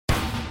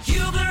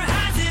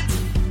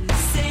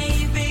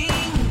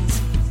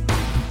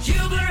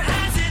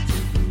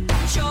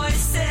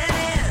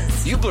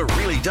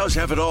does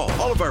have it all.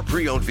 All of our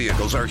pre-owned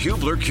vehicles are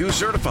Hubler Q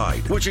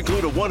certified, which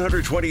include a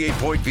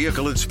 128-point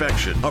vehicle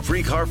inspection, a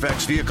free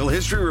Carfax vehicle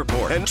history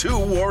report, and 2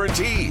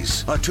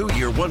 warranties. A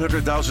 2-year,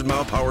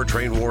 100,000-mile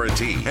powertrain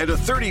warranty, and a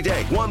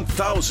 30-day,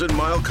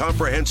 1,000-mile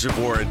comprehensive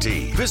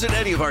warranty. Visit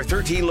any of our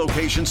 13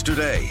 locations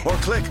today, or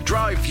click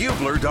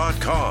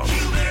drivehubler.com.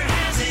 Hubler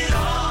has it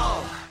all.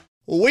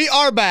 We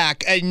are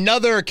back.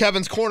 Another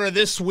Kevin's Corner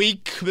this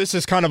week. This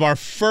is kind of our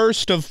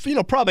first of,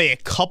 probably a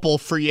couple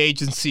free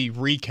agency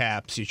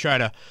recaps. You try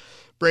to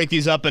break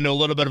these up into a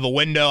little bit of a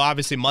window.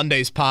 Obviously,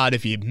 Monday's pod,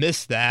 if you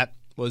missed that,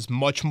 was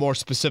much more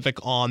specific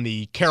on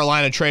the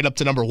Carolina trade up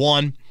to number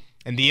 1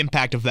 and the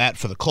impact of that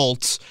for the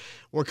Colts.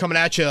 We're coming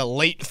at you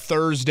late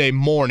Thursday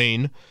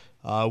morning.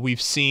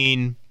 We've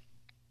seen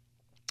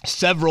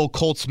several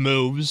Colts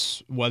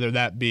moves, whether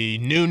that be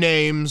new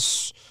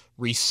names,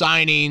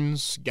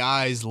 re-signings,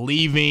 guys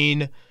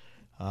leaving.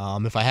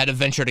 If I had to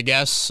venture to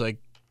guess, I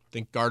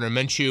think Gardner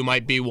Minshew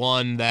might be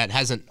one that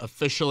hasn't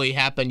officially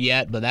happened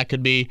yet, but that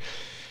could be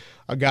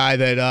a guy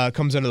that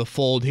comes into the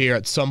fold here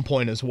at some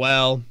point as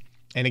well.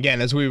 And again,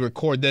 as we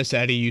record this,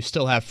 Eddie, you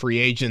still have free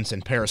agents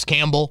in Paris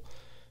Campbell.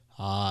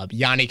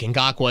 Yannick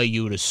Ngakoue,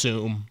 you would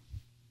assume,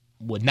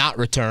 would not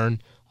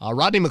return.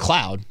 Rodney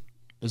McLeod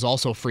is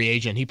also a free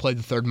agent. He played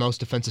the 3rd most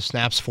defensive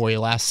snaps for you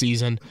last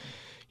season.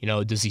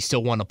 Does he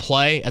still want to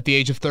play at the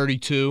age of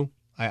 32?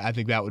 I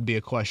think that would be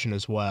a question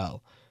as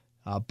well.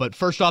 But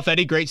first off,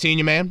 Eddie, great seeing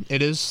you, man.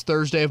 It is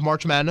Thursday of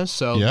March Madness,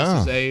 so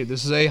yeah.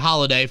 This is a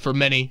holiday for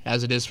many,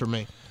 as it is for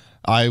me.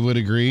 I would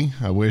agree.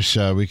 I wish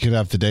we could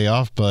have the day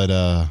off, but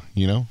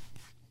you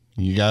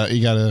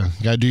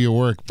gotta do your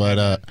work.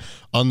 But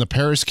on the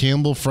Paris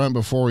Campbell front,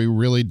 before we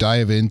really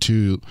dive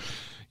into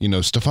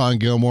Stephon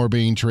Gilmore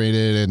being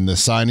traded and the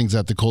signings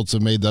that the Colts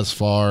have made thus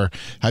far,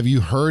 have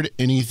you heard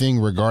anything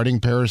regarding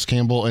Paris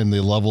Campbell and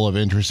the level of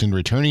interest in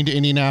returning to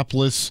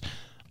Indianapolis?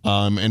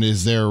 And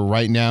is there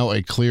right now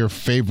a clear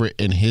favorite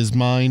in his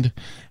mind?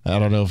 I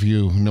don't know if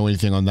you know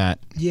anything on that.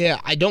 Yeah,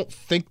 I don't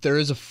think there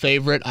is a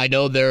favorite. I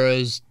know there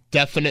is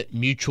definite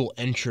mutual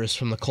interest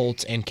from the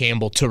Colts and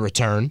Campbell to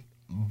return,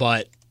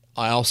 but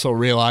I also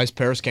realize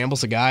Paris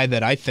Campbell's a guy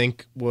that I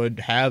think would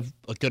have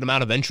a good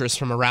amount of interest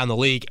from around the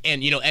league.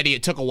 And, Eddie,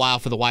 it took a while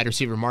for the wide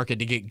receiver market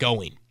to get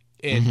going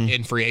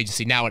in free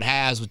agency. Now it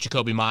has with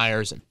Jacoby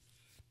Myers and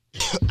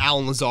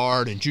Allen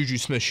Lazard and Juju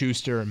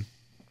Smith-Schuster and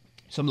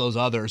some of those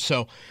others.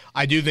 So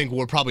I do think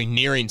we're probably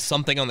nearing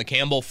something on the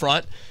Campbell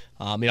front.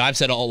 I've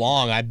said all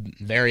along, I'm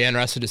very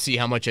interested to see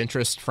how much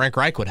interest Frank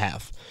Reich would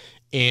have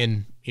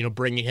in,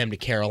 bringing him to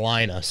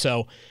Carolina.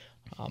 So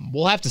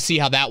we'll have to see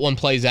how that one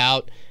plays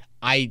out.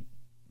 I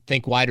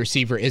think wide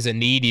receiver is a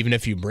need even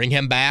if you bring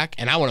him back.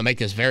 And I want to make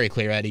this very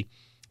clear, Eddie.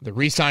 The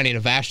re-signing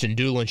of Ashton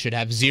Dulin should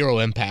have zero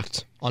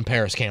impact on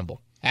Paris Campbell.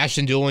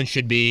 Ashton Dulin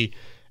should be,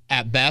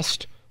 at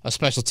best, a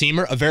special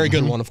teamer, a very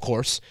good one, of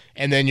course,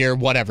 and then your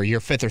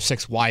 5th or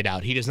 6th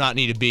wideout. He does not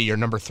need to be your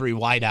number 3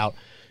 wideout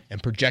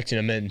and projecting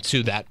him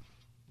into that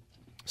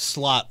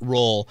slot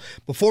role.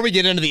 Before we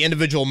get into the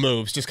individual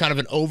moves, just kind of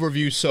an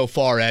overview so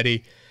far,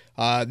 Eddie.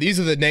 These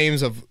are the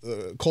names of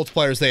Colts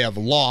players they have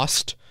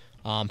lost.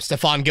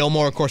 Stephon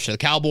Gilmore, of course, to the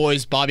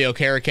Cowboys. Bobby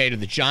Okereke to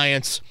the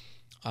Giants.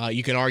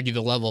 You can argue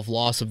the level of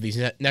loss of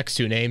these next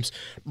 2 names.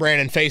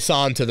 Brandon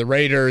Faison to the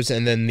Raiders,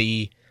 and then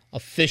the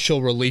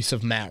official release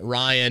of Matt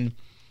Ryan.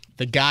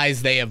 The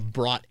guys they have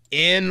brought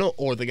in,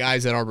 or the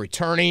guys that are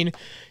returning,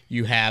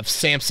 you have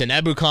Samson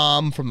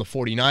Ebukam from the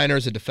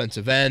 49ers, a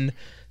defensive end.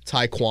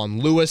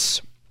 Tyquan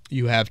Lewis.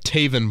 You have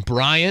Taven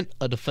Bryant,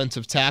 a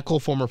defensive tackle,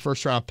 former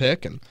first-round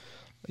pick, and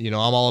I'm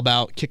all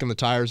about kicking the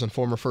tires on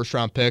former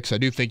first-round picks. I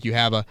do think you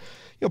have a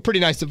pretty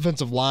nice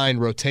defensive line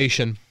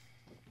rotation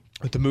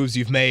with the moves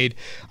you've made.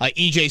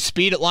 E.J.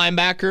 Speed at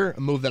linebacker,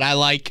 a move that I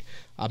like.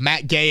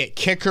 Matt Gay at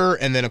kicker,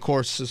 and then, of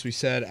course, as we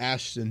said,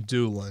 Ashton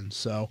Dulin.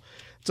 So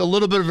it's a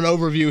little bit of an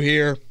overview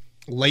here,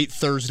 late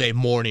Thursday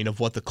morning, of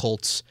what the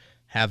Colts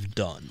have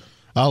done.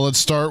 Let's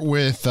start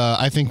with,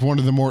 I think, one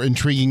of the more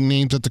intriguing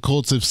names that the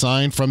Colts have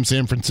signed from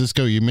San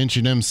Francisco. You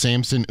mentioned him,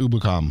 Samson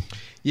Ebukam.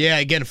 Yeah,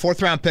 again,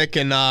 4th-round pick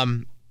in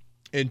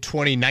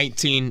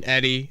 2019,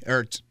 Eddie,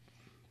 or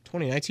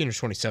 2019 or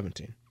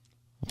 2017?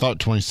 I thought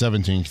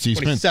 2017.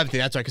 2017,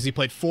 that's right, because he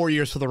played 4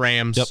 years for the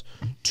Rams,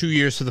 2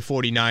 years for the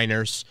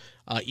 49ers,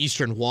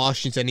 Eastern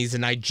Washington. He's a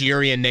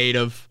Nigerian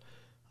native.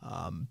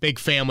 Big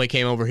family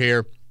came over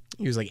here.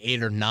 He was like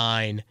 8 or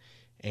 9.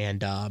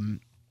 And,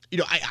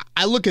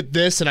 I look at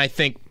this and I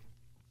think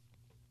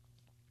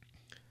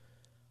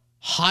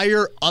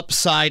higher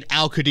upside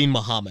Al-Qadim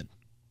Muhammad.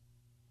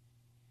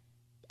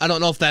 I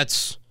don't know if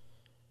that's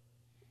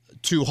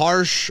too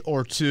harsh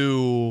or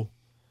too,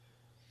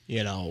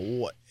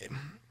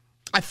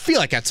 I feel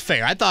like that's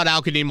fair. I thought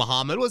Al-Qadim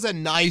Muhammad was a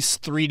nice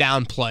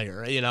 3-down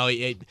player.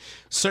 It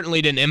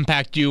certainly didn't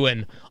impact you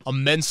in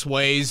immense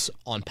ways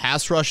on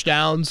pass rush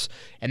downs,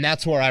 and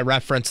that's where I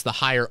reference the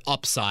higher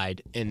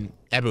upside in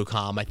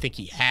Ebukam. I think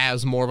he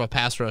has more of a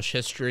pass rush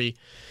history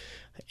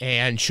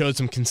and showed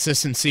some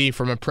consistency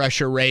from a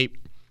pressure rate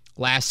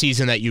last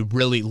season that you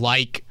really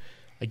like.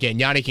 Again,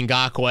 Yannick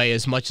Ngakoue,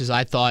 as much as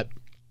I thought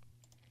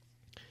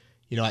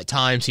At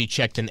times he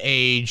checked an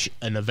age,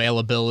 an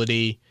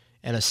availability,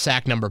 and a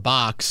sack number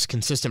box.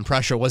 Consistent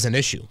pressure was an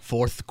issue.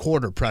 Fourth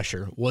quarter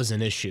pressure was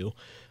an issue.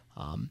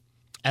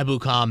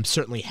 Ebukam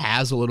certainly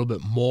has a little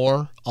bit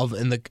more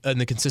in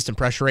the consistent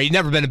pressure rate. He's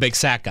never been a big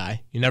sack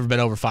guy. He's never been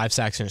over 5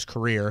 sacks in his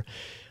career.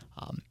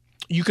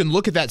 You can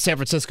look at that San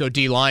Francisco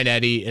D-line,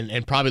 Eddie,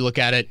 and probably look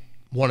at it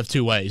one of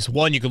two ways.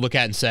 One, you could look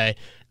at it and say,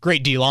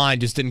 great D-line,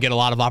 just didn't get a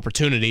lot of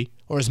opportunity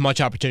or as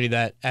much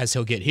opportunity as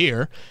he'll get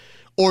here.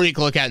 Or you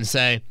can look at it and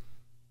say,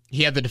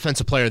 he had the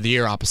Defensive Player of the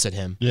Year opposite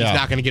him. Yeah. He's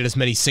not going to get as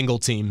many single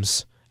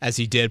teams as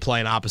he did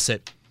playing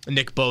opposite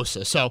Nick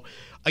Bosa. So,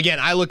 again,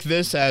 I look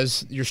this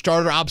as your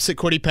starter opposite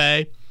Kwity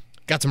Paye.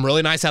 Got some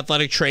really nice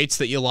athletic traits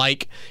that you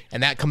like,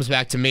 and that comes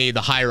back to me,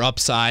 the higher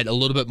upside, a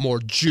little bit more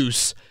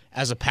juice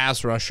as a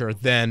pass rusher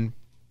than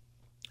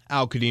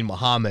Al-Qadim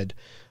Muhammad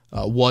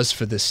was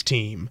for this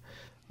team.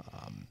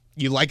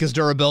 You like his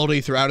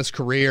durability throughout his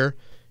career.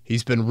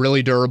 He's been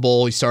really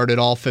durable. He started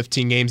all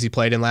 15 games he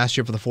played in last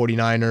year for the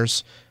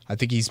 49ers. I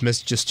think he's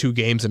missed just 2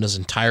 games in his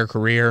entire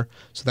career,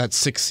 so that's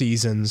 6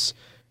 seasons.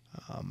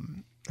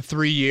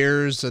 3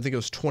 years, I think it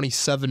was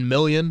 $27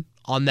 million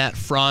on that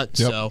front.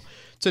 Yep. So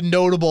it's a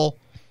notable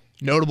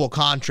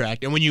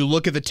contract. And when you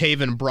look at the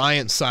Taven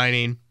Bryant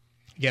signing,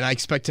 again, I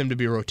expect him to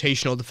be a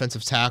rotational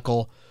defensive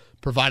tackle,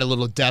 provide a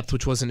little depth,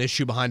 which was an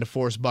issue behind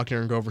DeForest Buckner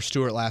and Grover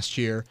Stewart last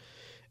year.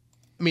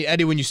 I mean,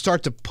 Eddie, when you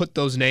start to put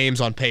those names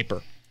on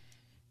paper,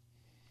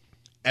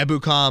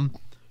 Ebukam,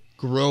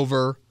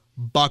 Grover,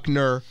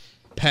 Buckner,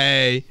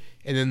 Paye,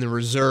 and then the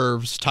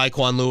reserves,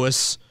 Tyquan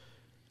Lewis,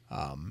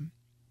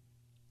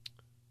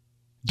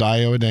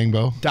 Dayo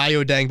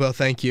Odangbo,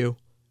 thank you,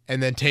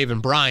 and then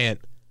Taven Bryant,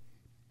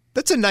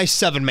 that's a nice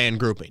 7-man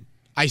grouping.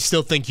 I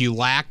still think you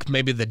lack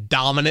maybe the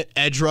dominant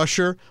edge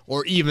rusher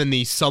or even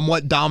the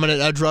somewhat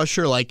dominant edge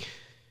rusher. Like,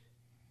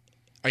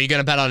 are you going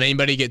to bet on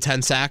anybody to get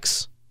 10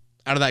 sacks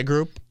out of that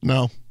group?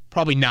 No.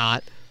 Probably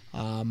not.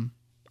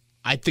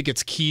 I think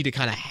it's key to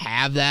kind of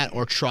have that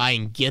or try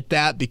and get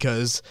that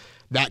because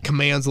that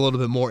commands a little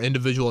bit more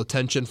individual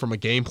attention from a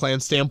game plan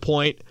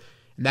standpoint,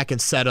 and that can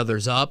set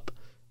others up.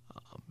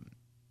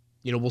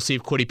 We'll see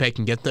if Kwity Paye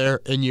can get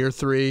there in year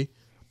 3.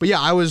 But yeah,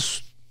 I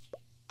was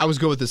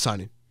good with this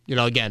signing.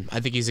 Again, I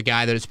think he's a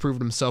guy that has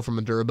proven himself from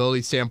a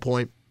durability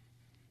standpoint.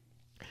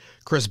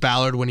 Chris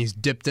Ballard, when he's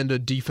dipped into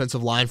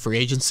defensive line free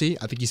agency,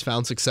 I think he's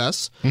found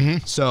success.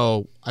 Mm-hmm.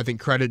 So I think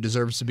credit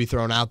deserves to be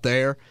thrown out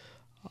there.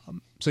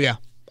 So yeah,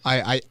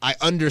 I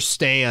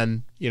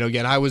understand.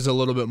 Again, I was a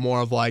little bit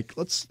more of like,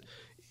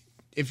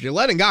 if you're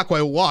letting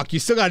Ngakoue walk, you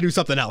still got to do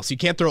something else. You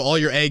can't throw all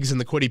your eggs in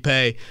the Kwity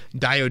Paye,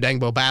 Dayo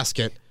Odangbo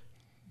basket.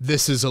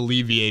 This is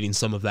alleviating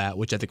some of that,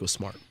 which I think was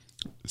smart.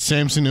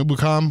 Samson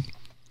Ebukam,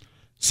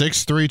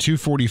 6'3",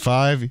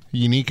 245.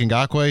 Unique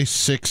Ngakoue,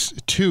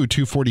 6'2",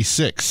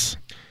 246.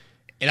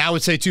 And I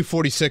would say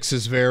 246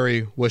 is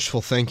very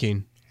wishful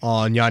thinking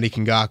on Yannick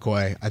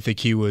Ngakoue. I think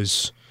he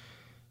was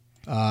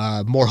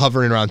more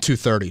hovering around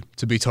 230,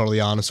 to be totally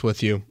honest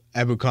with you.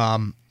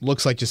 Ebukam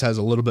looks like just has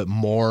a little bit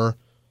more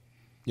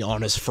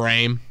on his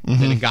frame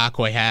than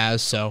Ngakoue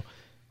has. So,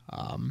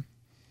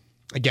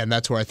 again,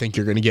 that's where I think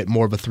you're going to get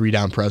more of a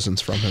 3-down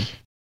presence from him.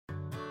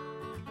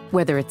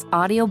 Whether it's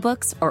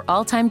audiobooks or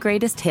all-time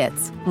greatest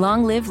hits,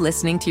 long live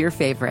listening to your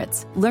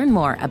favorites. Learn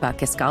more about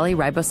Kisqali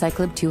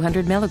Ribociclib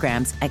 200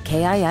 milligrams at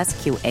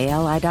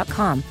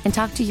KISQALI.com and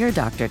talk to your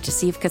doctor to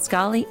see if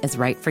Kisqali is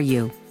right for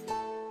you.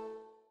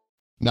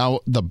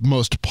 Now, the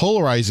most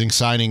polarizing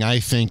signing, I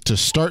think, to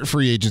start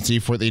free agency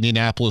for the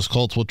Indianapolis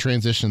Colts will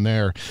transition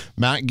there.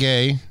 Matt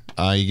Gay,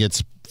 he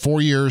gets 4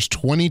 years,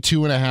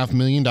 $22.5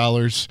 million,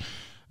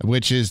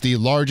 which is the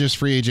largest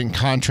free agent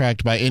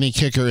contract by any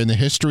kicker in the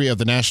history of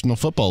the National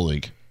Football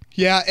League.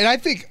 Yeah, and I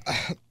think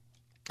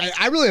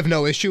I really have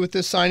no issue with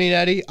this signing,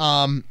 Eddie.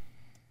 I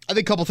think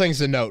a couple things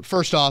to note.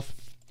 First off,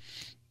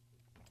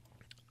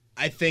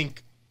 I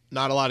think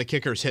not a lot of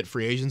kickers hit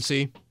free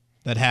agency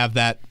that have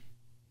that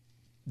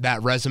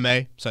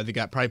resume, so I think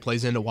that probably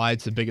plays into why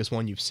it's the biggest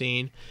one you've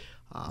seen.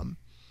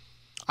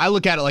 I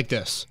look at it like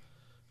this.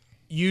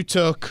 You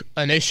took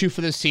an issue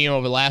for this team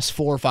over the last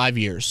 4 or 5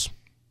 years,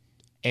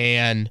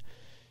 and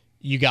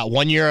you got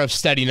 1 year of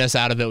steadiness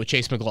out of it with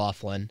Chase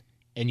McLaughlin,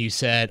 and you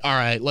said, all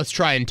right, let's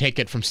try and take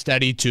it from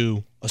steady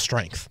to a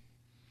strength.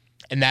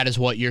 And that is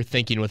what you're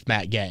thinking with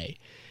Matt Gay.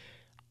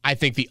 I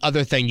think the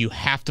other thing you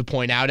have to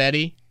point out,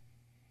 Eddie,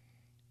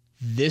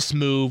 this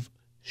move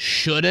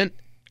shouldn't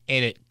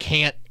and it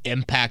can't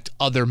impact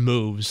other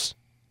moves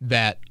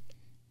that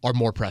are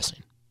more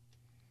pressing.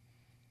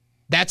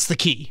 That's the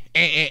key.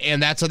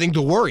 And that's, I think,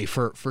 the worry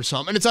for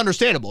some. And it's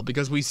understandable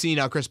because we've seen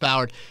how Chris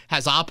Ballard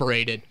has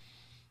operated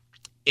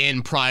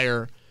in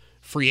prior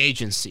free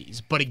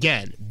agencies. But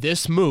again,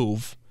 this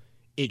move,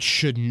 it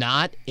should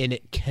not and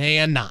it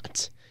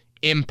cannot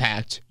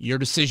impact your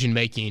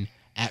decision-making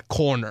at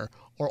corner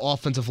or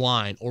offensive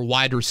line or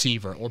wide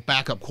receiver or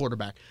backup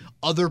quarterback,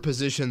 other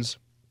positions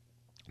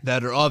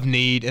that are of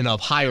need and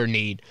of higher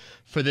need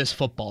for this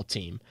football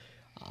team.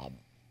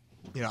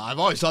 I've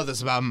always thought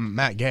this about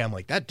Matt Gay. I'm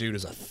like, that dude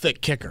is a thick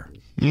kicker.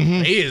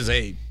 Mm-hmm. He is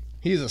a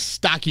He's a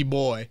stocky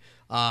boy.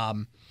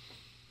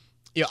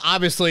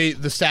 Obviously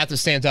the stat that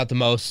stands out the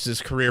most is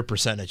his career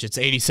percentage. It's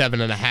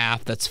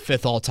 87.5. That's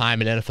fifth all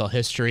time in NFL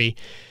history.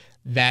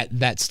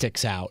 That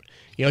sticks out.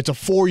 It's a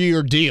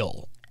 4-year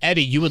deal.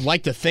 Eddie, you would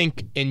like to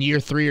think in year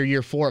 3 or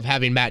year 4 of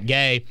having Matt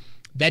Gay,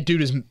 that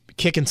dude is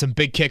kicking some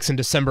big kicks in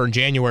December and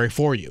January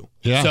for you.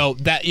 Yeah. So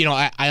that,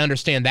 I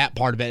understand that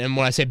part of it. And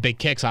when I say big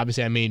kicks,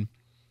 obviously I mean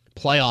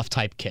playoff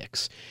type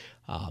kicks.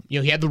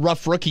 He had the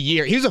rough rookie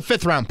year. He was a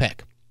 5th-round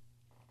pick.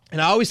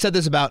 And I always said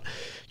this about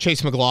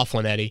Chase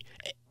McLaughlin, Eddie.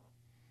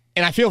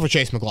 And I feel for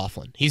Chase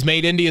McLaughlin. He's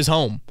made Indy his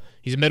home.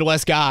 He's a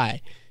Midwest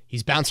guy.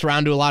 He's bounced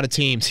around to a lot of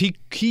teams.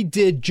 He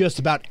did just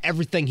about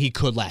everything he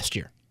could last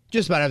year.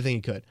 Just about everything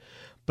he could.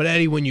 But,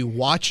 Eddie, when you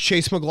watch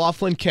Chase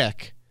McLaughlin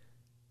kick,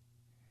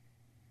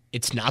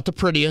 it's not the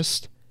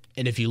prettiest.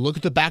 And if you look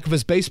at the back of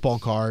his baseball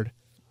card,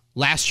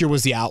 last year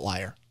was the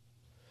outlier.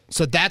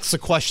 So that's the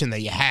question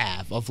that you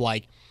have of,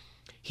 like,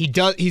 he's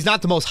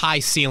not the most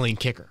high-ceiling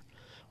kicker.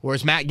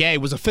 Whereas Matt Gay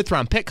was a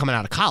 5th-round pick coming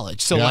out of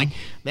college. So,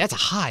 that's a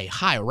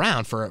high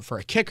round for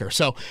a kicker.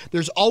 So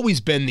there's always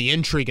been the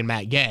intrigue in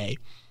Matt Gay.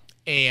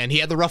 And he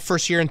had the rough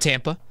first year in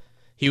Tampa.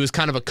 He was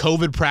kind of a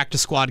COVID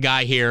practice squad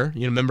guy here.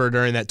 You remember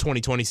during that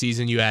 2020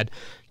 season, you had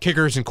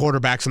kickers and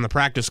quarterbacks on the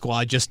practice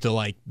squad just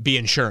to, be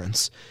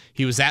insurance.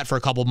 He was that for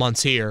a couple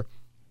months here.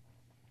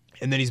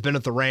 And then he's been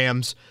at the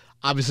Rams,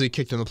 obviously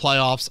kicked in the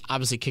playoffs,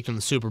 obviously kicked in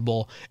the Super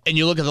Bowl. And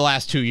you look at the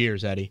last 2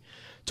 years, Eddie.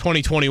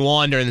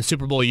 2021, during the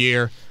Super Bowl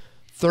year,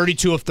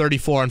 32 of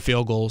 34 on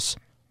field goals,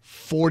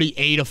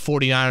 48 of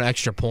 49 on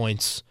extra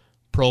points,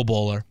 Pro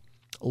Bowler.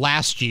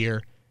 Last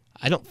year,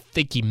 I don't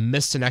think he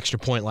missed an extra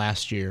point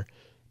last year.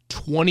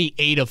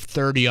 28 of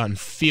 30 on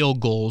field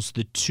goals.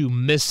 The 2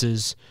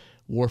 misses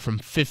were from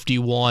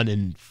 51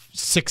 and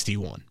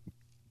 61.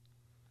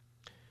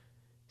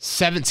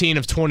 17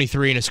 of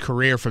 23 in his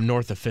career from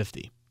north of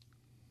 50.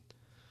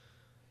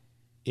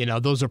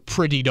 Those are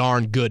pretty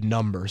darn good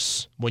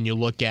numbers when you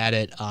look at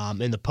it.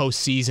 In the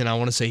postseason, I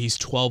want to say he's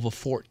 12 of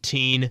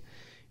 14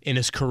 in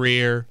his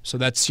career. So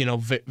that's,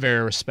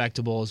 very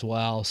respectable as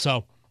well.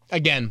 So,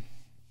 again,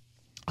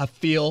 I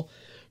feel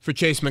for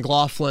Chase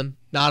McLaughlin,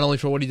 not only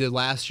for what he did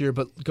last year,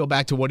 but go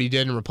back to what he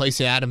did in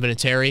replacing Adam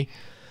Vinatieri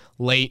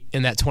late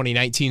in that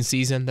 2019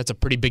 season. That's a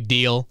pretty big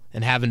deal,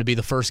 and having to be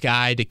the first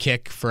guy to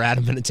kick for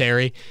Adam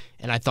Vinatieri.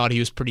 And I thought he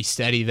was pretty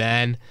steady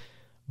then.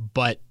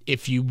 But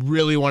if you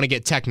really want to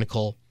get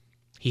technical,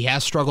 he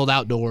has struggled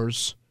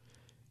outdoors.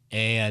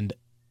 And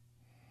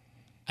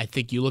I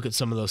think you look at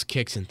some of those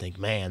kicks and think,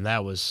 man,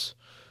 that was,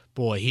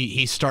 boy,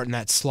 he's starting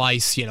that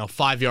slice,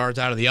 5 yards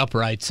out of the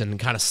uprights and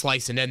kind of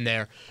slicing in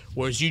there.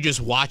 Whereas you just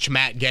watch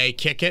Matt Gay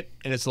kick it,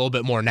 and it's a little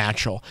bit more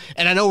natural.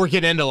 And I know we're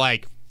getting into,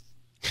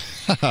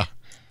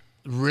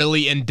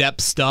 really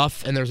in-depth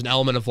stuff, and there's an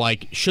element of,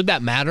 should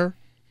that matter?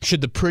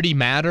 Should the pretty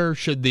matter?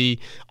 Should the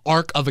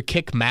arc of a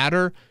kick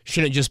matter?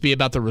 Shouldn't it just be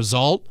about the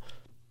result?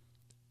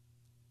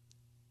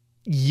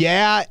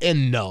 Yeah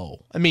and no.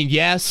 I mean,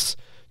 yes,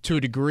 to a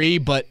degree,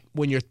 but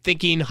when you're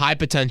thinking high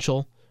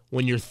potential,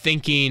 when you're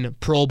thinking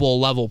Pro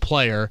Bowl level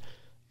player,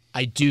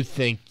 I do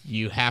think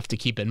you have to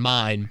keep in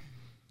mind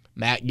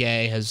Matt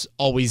Gay has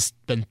always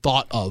been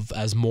thought of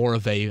as more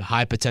of a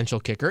high potential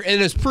kicker, and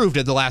has proved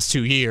it the last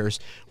 2 years,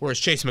 whereas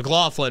Chase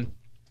McLaughlin,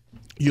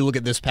 you look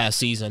at this past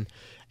season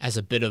as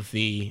a bit of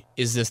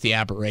is this the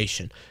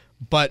aberration?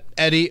 But,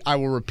 Eddie, I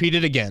will repeat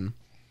it again.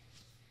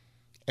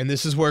 And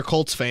this is where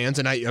Colts fans,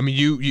 and I mean,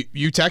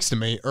 you texted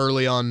me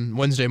early on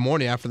Wednesday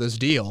morning after this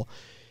deal.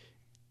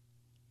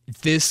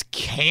 This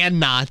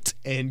cannot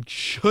and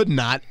should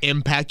not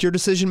impact your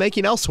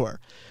decision-making elsewhere.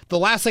 The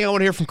last thing I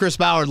want to hear from Chris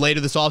Ballard later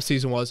this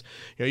offseason was,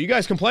 you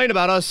guys complained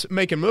about us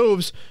making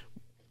moves.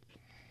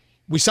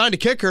 We signed a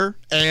kicker,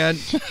 and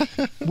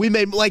we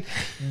made,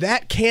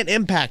 that can't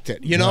impact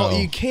it. No.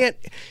 You can't.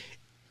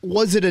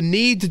 Was it a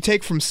need to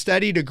take from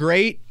steady to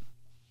great?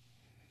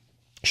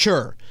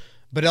 Sure.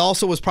 But it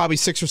also was probably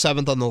 6th or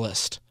 7th on the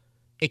list.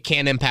 It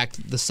can't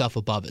impact the stuff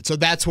above it. So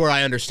that's where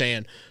I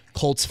understand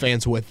Colts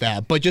fans with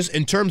that. But just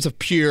in terms of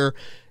pure,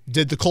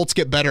 did the Colts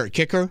get better at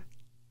kicker?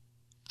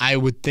 I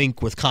would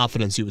think with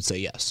confidence you would say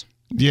yes.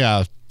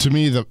 Yeah, to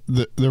me,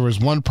 there was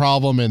one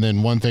problem and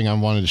then one thing I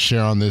wanted to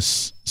share on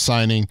this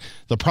signing.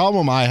 The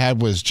problem I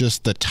had was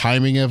just the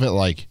timing of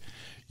it.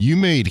 You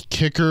made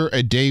kicker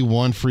a day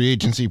one free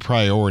agency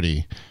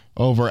priority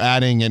over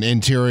adding an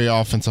interior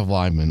offensive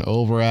lineman,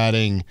 over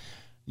adding,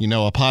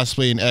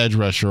 possibly an edge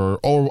rusher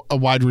or a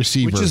wide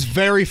receiver. Which is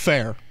very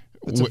fair.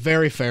 It's a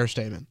very fair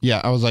statement.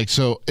 Yeah, I was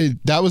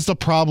that was the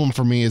problem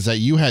for me, is that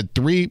you had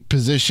 3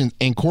 positions,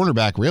 and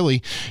cornerback,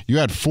 really. You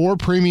had 4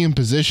 premium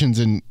positions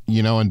in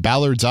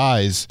Ballard's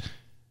eyes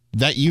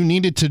that you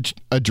needed to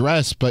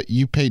address, but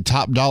you paid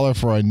top dollar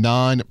for a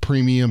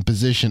non-premium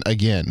position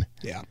again.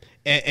 Yeah,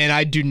 and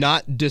I do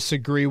not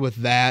disagree with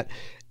that.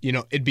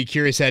 It'd be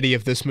curious, Eddie,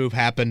 if this move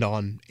happened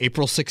on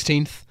April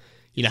 16th.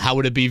 How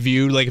would it be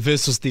viewed? If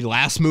this was the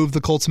last move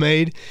the Colts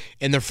made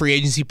in their free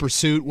agency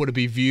pursuit, would it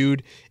be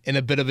viewed in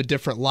a bit of a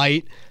different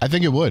light? I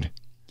think it would.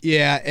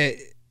 Yeah,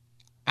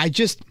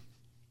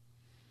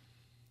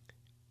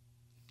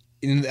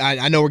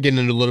 I know we're getting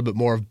into a little bit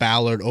more of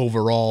Ballard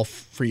overall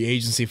free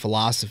agency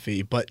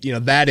philosophy, but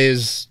that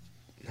is,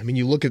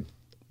 you look at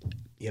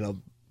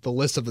the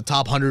list of the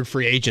top 100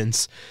 free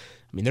agents.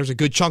 There's a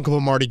good chunk of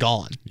them already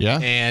gone. Yeah.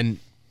 And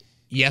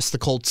yes, the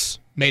Colts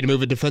made a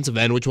move at defensive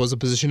end, which was a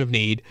position of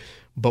need.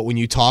 But when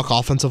you talk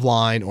offensive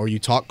line or you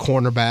talk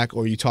cornerback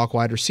or you talk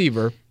wide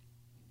receiver,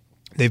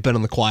 they've been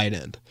on the quiet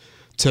end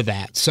to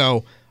that.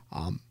 So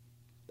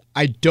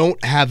I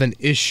don't have an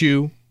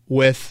issue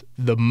with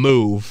the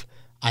move.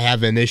 I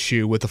have an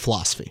issue with the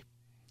philosophy.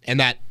 And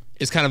that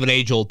is kind of an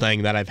age-old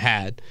thing that I've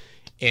had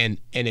an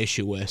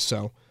issue with.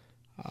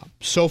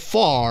 So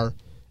far,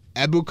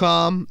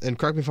 Ebukam, and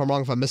correct me if I'm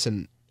wrong if I'm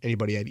missing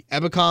anybody, Eddie.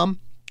 Ebukam,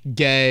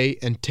 Gay,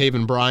 and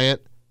Taven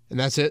Bryant, and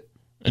that's it.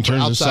 In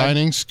terms of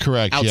signings,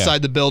 correct.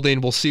 Outside the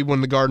building, we'll see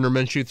when the Gardner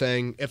Minshew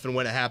thing, if and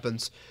when it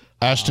happens.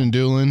 Ashton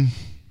Doolin,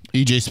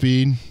 EJ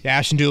Speed. Yeah,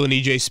 Ashton Doolin,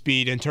 EJ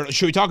Speed.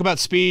 Should we talk about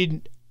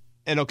Speed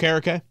and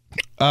Okereke?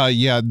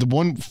 The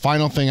one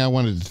final thing I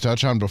wanted to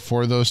touch on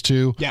before those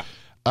two. Yeah.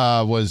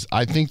 Was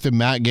I think the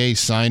Matt Gay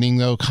signing,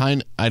 though,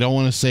 I don't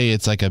want to say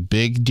it's like a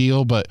big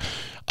deal, but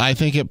I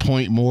think it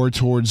point more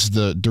towards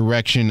the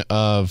direction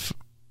of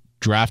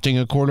drafting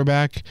a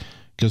quarterback,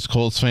 because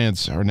Colts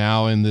fans are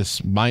now in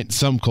this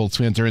some Colts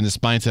fans are in this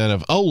mindset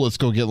of, let's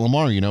go get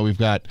Lamar.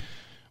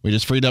 We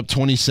just freed up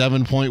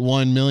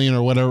 $27.1 million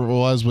or whatever it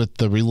was with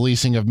the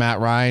releasing of Matt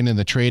Ryan and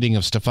the trading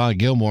of Stephon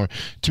Gilmore.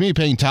 To me,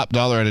 paying top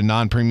dollar at a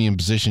non-premium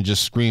position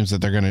just screams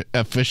that they're going to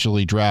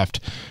officially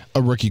draft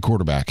a rookie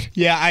quarterback.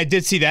 Yeah, I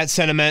did see that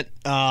sentiment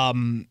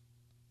by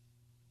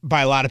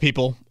a lot of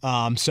people.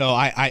 So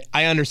I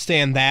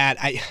understand that.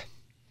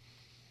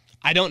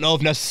 I don't know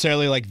if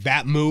necessarily like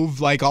that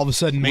move like all of a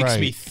sudden makes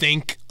me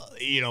think,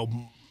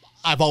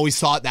 I've always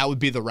thought that would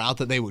be the route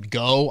that they would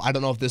go. I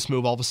don't know if this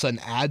move all of a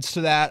sudden adds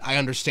to that. I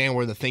understand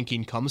where the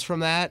thinking comes from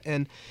that.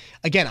 And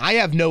again, I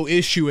have no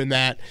issue in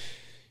that.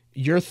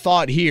 Your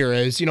thought here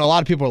is, a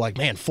lot of people are like,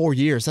 man, 4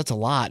 years, that's a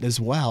lot as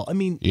well.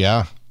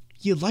 Yeah.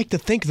 You'd like to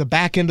think the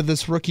back end of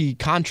this rookie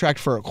contract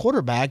for a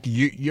quarterback,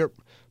 you're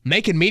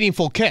making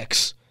meaningful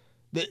kicks.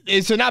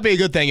 It would not be a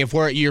good thing if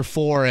we're at year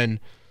 4 and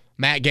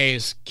Matt Gay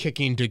is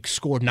kicking to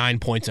score 9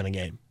 points in a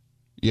game.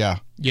 Yeah.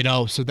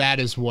 So that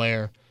is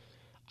where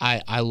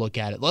I look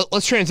at it.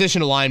 Let's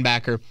transition to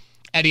linebacker.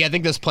 Eddie, I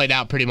think this played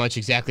out pretty much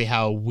exactly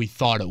how we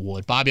thought it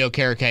would. Bobby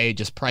Okereke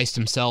just priced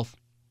himself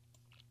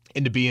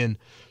into being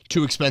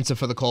too expensive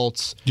for the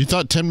Colts. You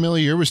thought $10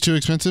 million a year was too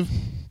expensive?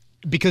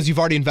 Because you've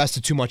already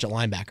invested too much at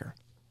linebacker.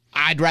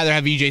 I'd rather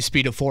have EJ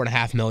Speed at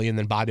 $4.5 million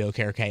than Bobby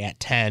Okereke at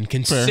 $10 million,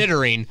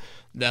 considering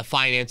the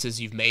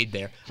finances you've made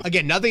there.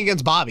 Again, nothing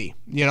against Bobby.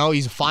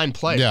 He's a fine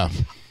player. Yeah.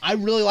 I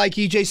really like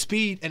EJ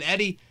Speed, and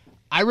Eddie,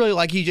 I really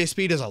like EJ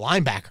Speed as a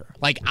linebacker.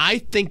 Like, I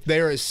think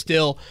there is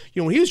still,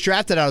 when he was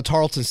drafted out of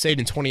Tarleton State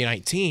in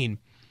 2019,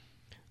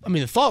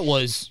 the thought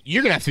was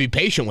you're going to have to be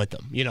patient with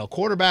him.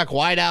 Quarterback,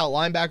 wideout,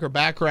 linebacker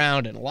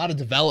background, and a lot of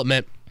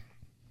development.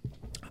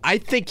 I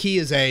think he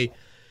is a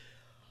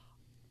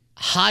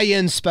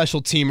high-end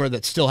special teamer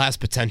that still has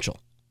potential.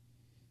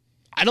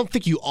 I don't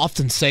think you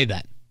often say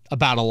that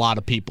about a lot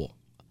of people.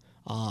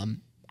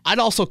 I'd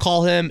also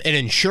call him an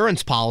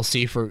insurance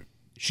policy for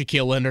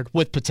Shaquille Leonard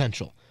with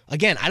potential.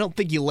 Again, I don't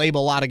think you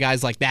label a lot of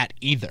guys like that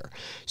either.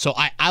 So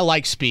I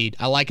like Speed.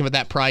 I like him at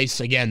that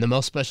price. Again, the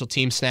most special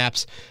team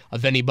snaps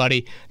of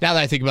anybody. Now that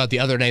I think about the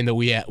other name that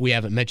we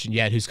haven't mentioned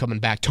yet who's coming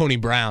back, Tony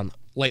Brown,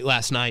 late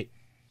last night.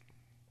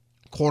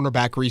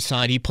 Cornerback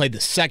re-signed. He played the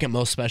second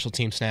most special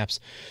team snaps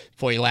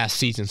for you last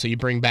season. So you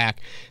bring back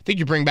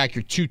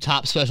your 2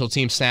 top special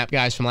team snap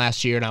guys from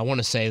last year, and I want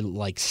to say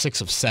like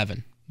 6 of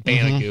 7.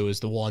 Banagoo is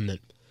the one that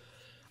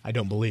I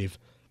don't believe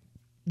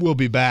will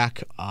be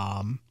back.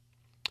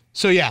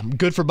 So yeah,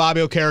 good for Bobby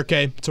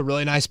Okereke. It's a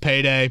really nice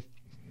payday.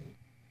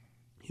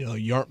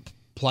 You aren't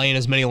playing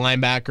as many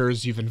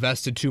linebackers. You've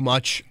invested too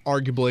much,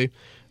 arguably.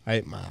 I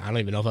don't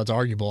even know if that's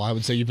arguable. I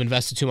would say you've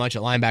invested too much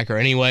at linebacker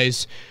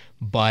anyways.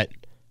 But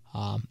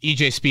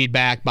EJ Speed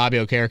back, Bobby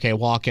Okereke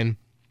walking.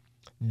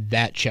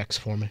 That checks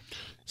for me.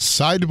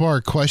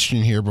 Sidebar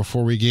question here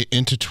before we get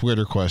into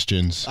Twitter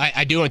questions.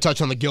 I do want to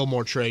touch on the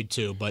Gilmore trade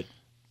too, but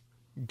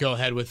go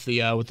ahead with the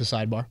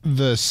sidebar.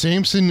 The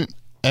Samson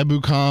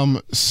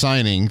Ebukam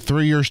signing,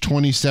 3 years,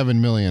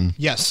 $27 million.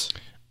 Yes.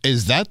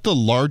 Is that the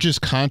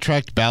largest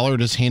contract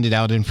Ballard has handed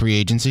out in free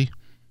agency?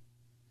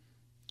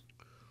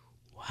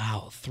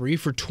 Wow, 3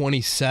 for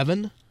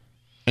 27?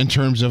 In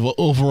terms of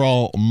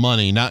overall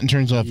money, not in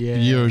terms of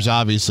years,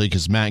 obviously,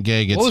 because Matt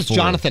Gay gets What was 4.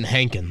 Jonathan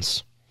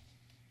Hankins?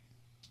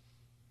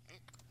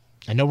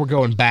 I know we're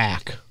going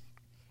back.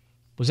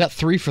 Was that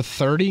 3 for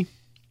 30?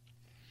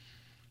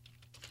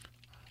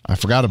 I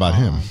forgot about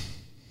him.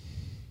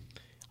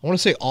 I want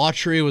to say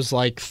Autry was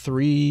like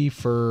 3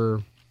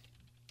 for,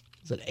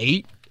 is it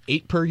 8?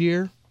 8 per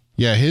year?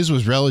 Yeah, his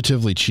was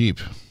relatively cheap.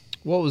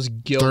 What was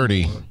Gilmore?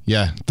 30.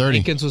 Yeah, 30.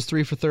 Hankins was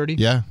 3 for 30?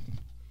 Yeah.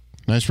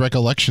 Nice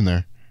recollection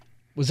there.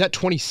 Was that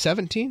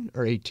 2017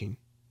 or 18?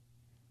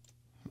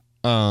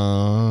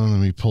 Let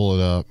me pull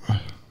it up.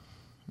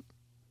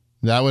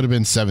 That would have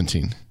been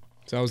 17.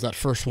 So that was that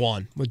first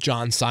one with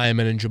John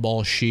Simon and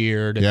Jabal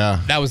Sheard. Yeah.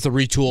 That was the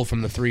retool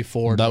from the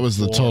 3-4. That was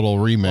the total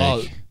remake.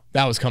 Well,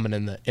 that was coming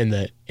in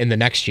the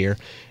next year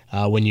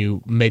when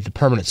you made the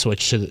permanent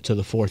switch to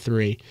the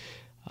 4-3.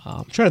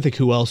 I'm trying to think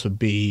who else would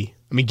be.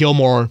 I mean,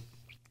 Gilmore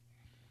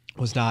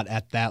was not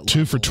at that level.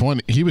 2 for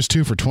 20. He was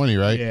 2 for 20,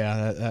 right?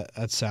 Yeah,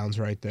 that sounds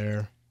right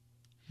there.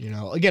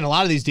 Again, a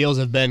lot of these deals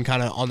have been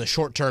kind of on the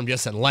short term,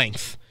 just in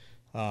length.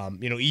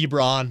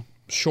 Ebron,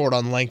 short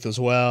on length as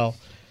well.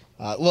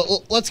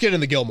 Let's get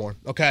into Gilmore,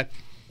 okay?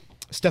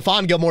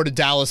 Stephon Gilmore to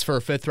Dallas for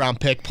a 5th-round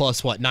pick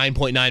plus,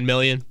 $9.9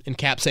 million in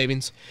cap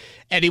savings.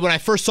 Eddie, when I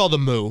first saw the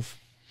move,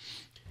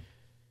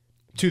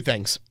 two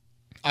things.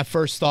 I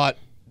first thought,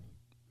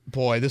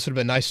 boy, this would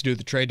have been nice to do at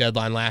the trade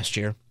deadline last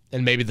year,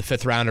 and maybe the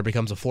 5th-rounder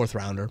becomes a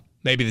 4th-rounder.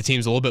 Maybe the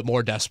team's a little bit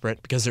more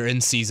desperate because they're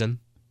in season.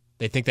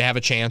 They think they have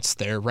a chance.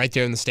 They're right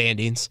there in the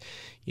standings.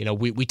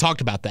 We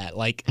talked about that.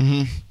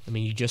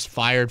 You just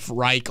fired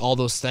Reich, all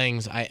those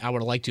things. I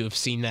would have liked to have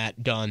seen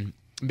that done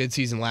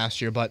midseason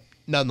last year, but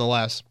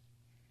nonetheless.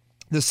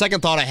 The second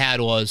thought I had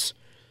was,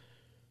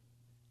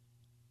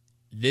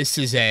 this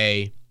is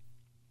a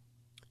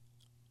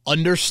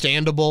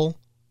understandable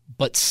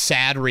but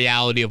sad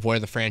reality of where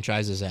the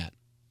franchise is at.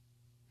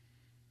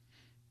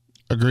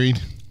 Agreed.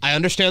 I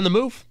understand the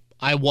move.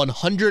 I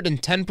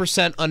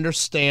 110%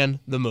 understand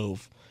the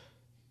move.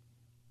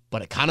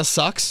 But it kind of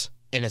sucks,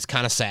 and it's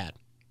kind of sad.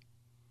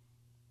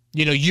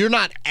 You're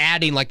not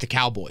adding like the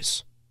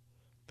Cowboys.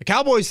 The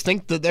Cowboys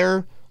think that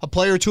they're a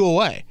player or two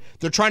away.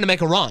 They're trying to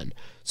make a run.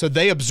 So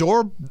they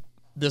absorb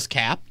this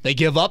cap. They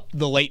give up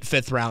the late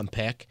 5th-round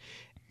pick,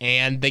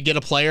 and they get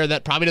a player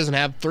that probably doesn't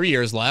have 3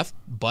 years left,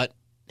 but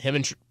him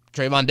and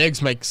Trayvon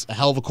Diggs makes a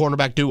hell of a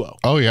cornerback duo.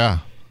 Oh, yeah.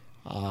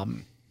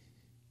 And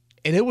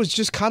it was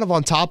just kind of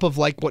on top of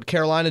like what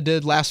Carolina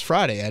did last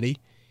Friday, Eddie.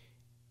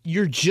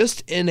 You're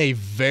just in a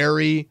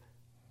very,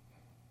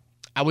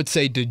 I would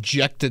say,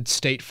 dejected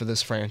state for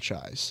this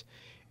franchise.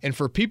 And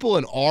for people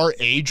in our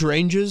age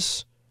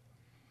ranges,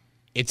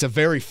 it's a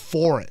very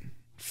foreign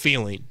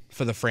feeling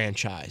for the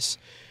franchise.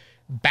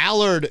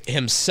 Ballard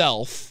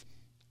himself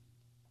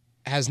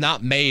has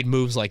not made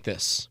moves like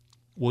this.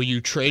 Will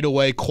you trade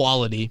away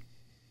quality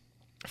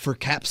for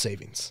cap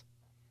savings?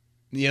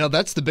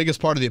 That's the biggest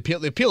part of the appeal.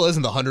 The appeal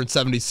isn't the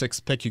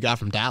 176th pick you got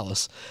from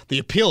Dallas. The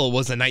appeal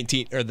was the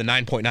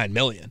 $9.9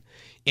 million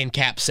in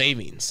cap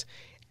savings.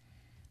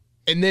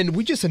 And then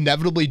we just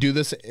inevitably do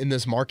this in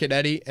this market,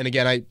 Eddie. And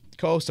again, I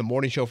co-host a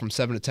morning show from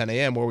 7 to 10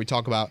 a.m. where we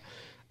talk about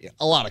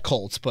a lot of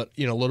Colts, but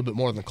a little bit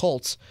more than the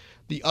Colts.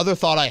 The other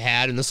thought I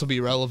had, and this will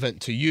be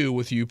relevant to you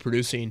with you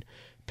producing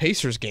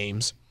Pacers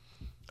games,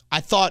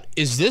 I thought,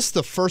 is this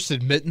the first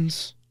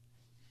admittance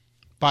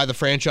by the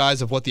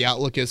franchise of what the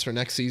outlook is for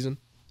next season?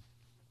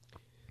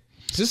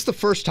 Is this the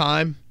first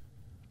time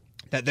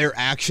that their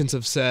actions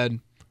have said,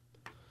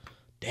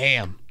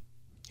 damn,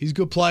 he's a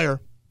good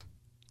player.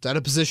 It's at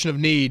a position of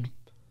need.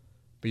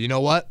 But you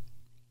know what?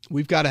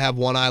 We've got to have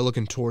one eye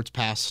looking towards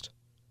past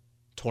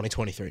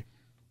 2023.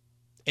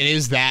 It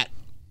is that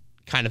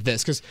kind of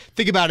this. Because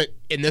think about it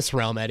in this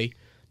realm, Eddie.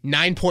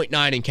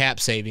 9.9 in cap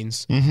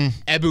savings.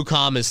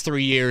 Ebukam is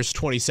 3 years,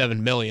 $27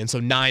 million, so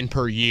 9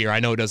 per year. I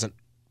know it doesn't.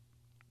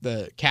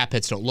 The cap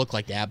hits don't look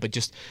like that, but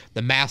just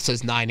the math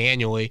says 9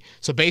 annually.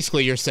 So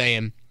basically you're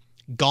saying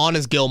gone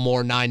is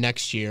Gilmore, 9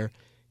 next year.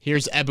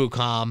 Here's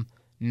Ebukam,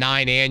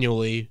 9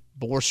 annually,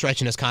 but we're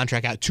stretching his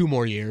contract out 2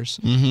 more years.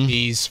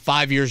 He's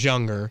 5 years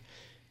younger.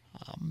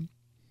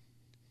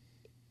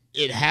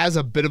 It has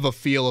a bit of a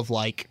feel of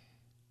like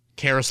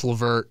Karis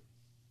LeVert,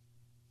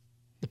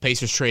 the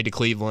Pacers trade to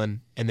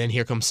Cleveland, and then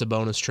here comes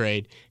Sabonis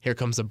trade. Here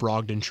comes the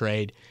Brogdon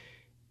trade.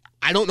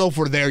 I don't know if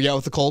we're there yet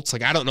with the Colts.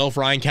 I don't know if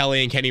Ryan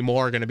Kelly and Kenny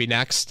Moore are going to be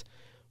next,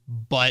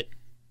 but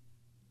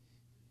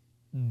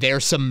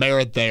there's some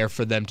merit there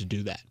for them to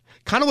do that.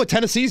 Kind of what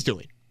Tennessee's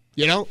doing,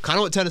 kind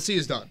of what Tennessee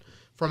has done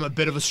from a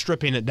bit of a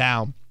stripping it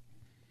down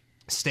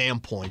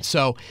standpoint.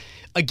 So,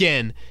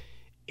 again,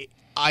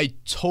 I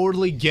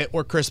totally get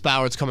where Chris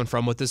Ballard's coming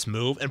from with this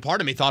move, and part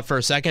of me thought for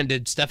a second,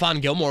 did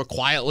Stephon Gilmore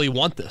quietly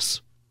want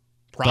this?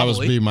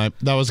 Probably.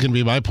 That was going to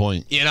be my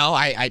point.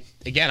 I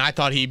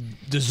thought he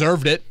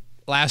deserved it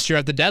last year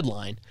at the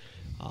deadline.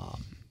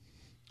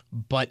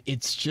 But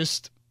it's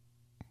just,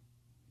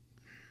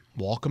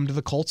 welcome to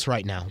the Colts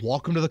right now.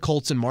 Welcome to the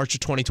Colts in March of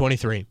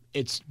 2023.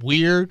 It's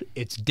weird.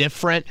 It's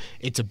different.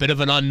 It's a bit of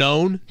an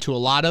unknown to a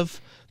lot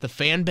of the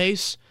fan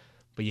base.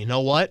 But you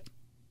know what?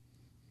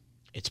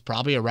 It's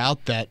probably a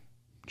route that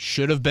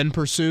should have been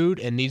pursued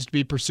and needs to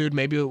be pursued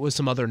maybe with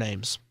some other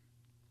names.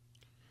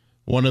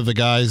 One of the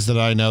guys that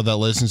I know that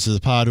listens to the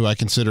pod, who I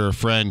consider a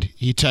friend,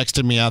 he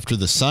texted me after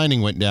the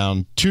signing went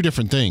down 2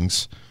 different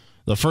things.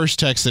 The first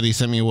text that he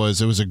sent me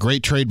was, it was a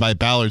great trade by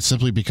Ballard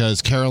simply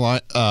because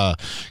Carolina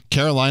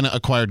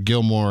acquired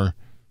Gilmore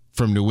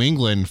from New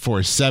England for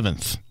his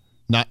 7th,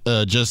 not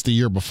just the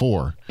year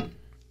before.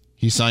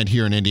 He signed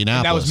here in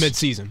Indianapolis. And that was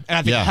midseason. And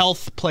I think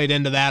health played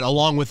into that,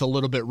 along with a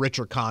little bit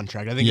richer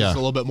contract. I think it's a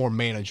little bit more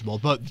manageable.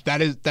 But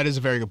that is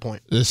a very good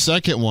point. The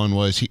second one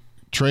was he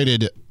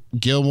traded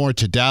Gilmore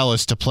to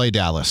Dallas to play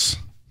Dallas.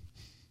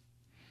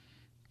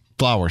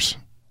 Flowers.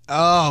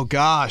 Oh,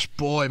 gosh.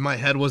 Boy, my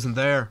head wasn't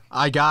there.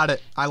 I got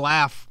it. I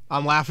laugh.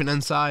 I'm laughing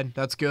inside.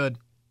 That's good.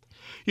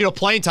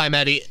 Playing time,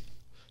 Eddie,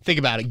 think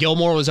about it.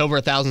 Gilmore was over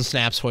 1,000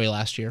 snaps for you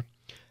last year.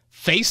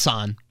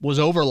 Faison was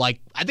over, I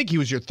think he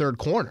was your third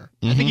corner.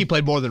 I think he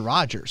played more than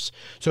Rodgers.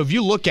 So if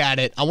you look at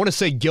it, I want to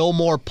say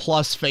Gilmore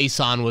plus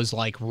Faison was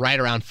right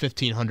around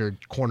 1,500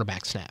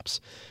 cornerback snaps.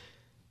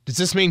 Does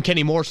this mean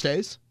Kenny Moore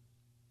stays?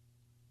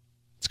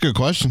 It's a good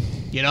question.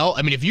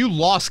 If you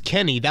lost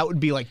Kenny, that would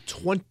be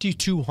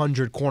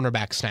 2,200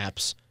 cornerback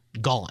snaps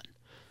gone.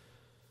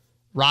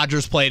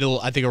 Rodgers played,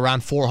 I think,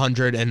 around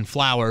 400, and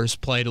Flowers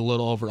played a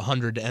little over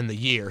 100 to end the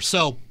year.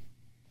 So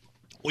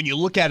when you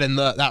look at it in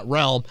that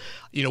realm,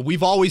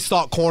 we've always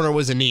thought corner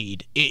was a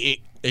need.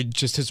 It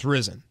just has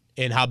risen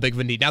in how big of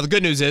a need. Now, the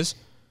good news is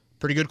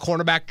pretty good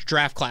cornerback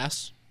draft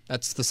class.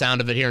 That's the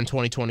sound of it here in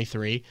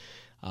 2023.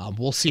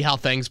 We'll see how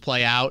things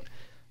play out.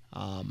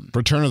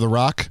 Return of the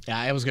Rock. Yeah,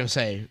 I was going to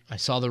say, I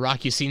saw the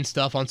Rock You-Seen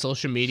stuff on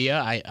social media.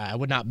 I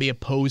would not be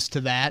opposed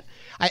to that.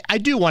 I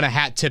do want a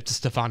hat tip to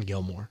Stephon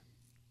Gilmore.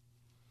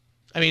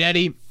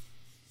 Eddie,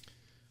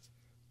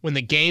 when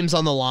the game's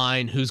on the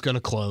line, who's going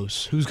to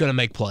close? Who's going to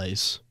make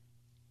plays?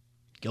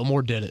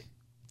 Gilmore did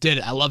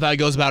it. I love how he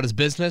goes about his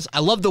business. I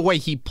love the way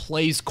he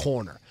plays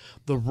corner.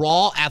 The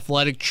raw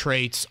athletic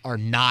traits are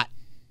not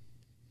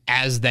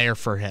as there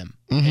for him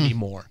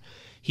anymore.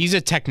 He's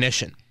a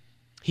technician.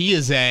 He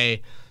is I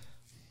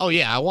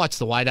watch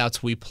the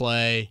wideouts we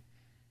play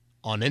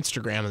on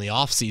Instagram in the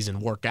offseason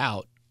work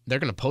out. They're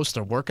going to post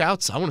their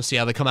workouts. I want to see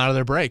how they come out of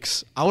their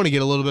breaks. I want to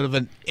get a little bit of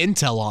an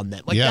intel on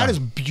that. That is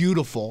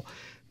beautiful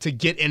to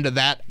get into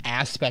that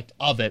aspect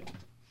of it.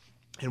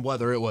 And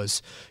whether it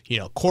was,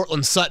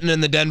 Cortland Sutton in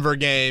the Denver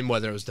game,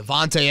 whether it was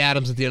Devontae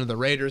Adams at the end of the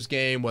Raiders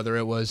game, whether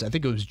it was, I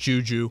think it was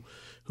Juju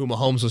who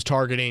Mahomes was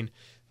targeting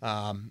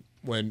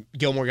when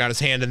Gilmore got his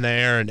hand in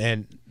there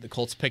and the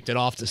Colts picked it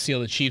off to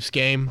seal the Chiefs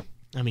game.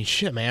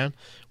 Shit, man.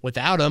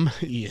 Without him,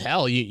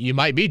 hell, you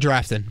might be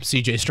drafting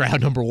C.J. Stroud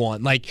number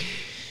 1.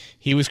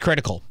 He was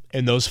critical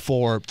in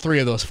three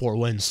of those four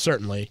wins,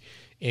 certainly,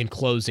 in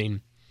closing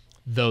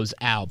those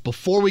out.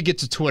 Before we get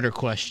to Twitter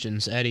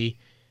questions, Eddie,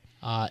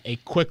 a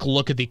quick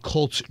look at the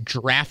Colts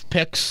draft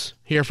picks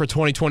here for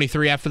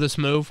 2023 after this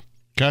move.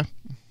 Okay.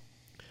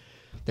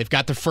 They've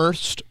got their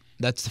first.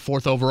 That's the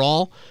 4th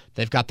overall.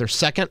 They've got their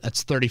second.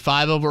 That's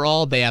 35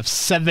 overall. They have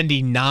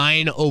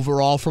 79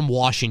 overall from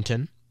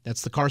Washington.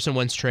 That's the Carson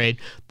Wentz trade.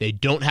 They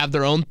don't have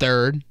their own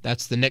third.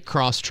 That's the Nick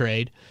Cross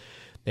trade.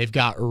 They've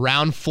got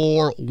round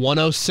 4,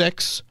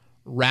 106,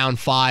 round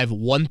 5,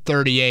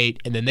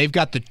 138, and then they've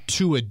got the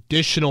 2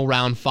 additional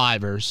round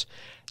 5ers.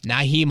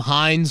 Nyheim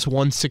Hines,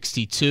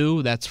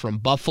 162. That's from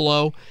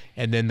Buffalo.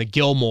 And then the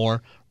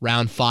Gilmore,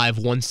 round 5,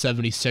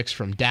 176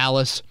 from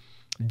Dallas.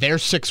 Their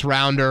 6th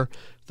rounder,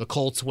 the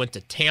Colts went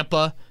to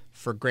Tampa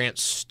for Grant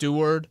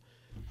Stewart.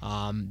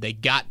 They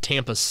got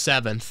Tampa's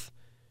 7th,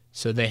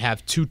 so they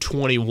have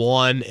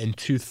 221 and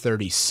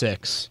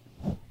 236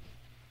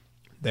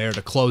 there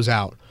to close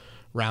out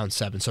round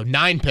 7. So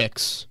 9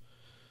 picks,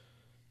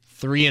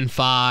 3 and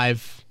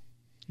 5,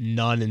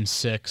 none and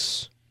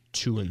 6,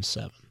 2 and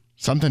 7.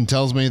 Something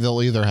tells me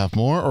they'll either have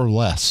more or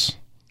less.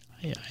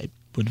 Yeah, I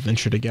would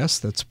venture to guess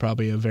that's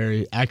probably a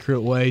very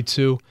accurate way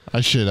to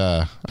put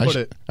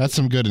it. That's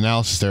some good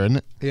analysis there, isn't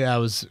it? Yeah, it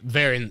was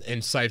very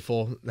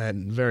insightful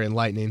and very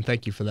enlightening.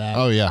 Thank you for that.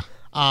 Oh, yeah.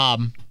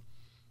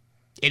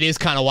 It is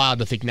kind of wild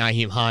to think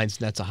Nyheim Hines,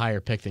 that's a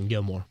higher pick than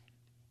Gilmore.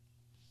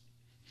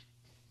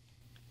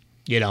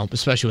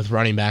 Especially with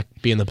running back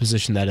being the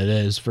position that it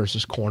is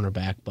versus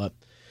cornerback. But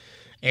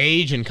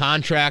age and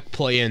contract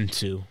play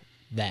into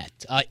that.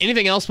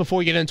 Anything else before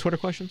we get into Twitter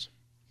questions?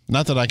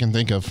 Not that I can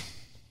think of.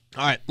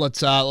 All right,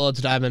 let's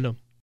dive into them.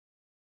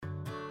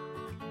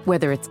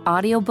 Whether it's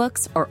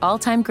audiobooks or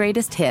all-time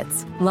greatest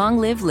hits, long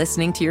live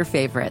listening to your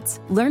favorites.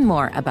 Learn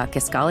more about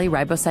Kisqali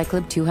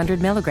Ribociclib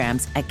 200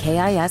 milligrams at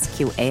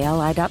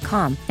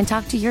KISQALI.com and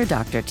talk to your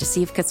doctor to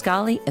see if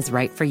Kisqali is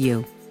right for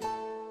you.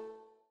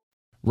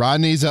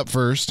 Rodney's up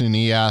first, and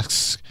he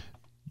asks,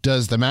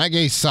 does the Matt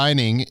Gay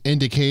signing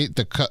indicate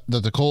that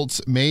the Colts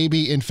may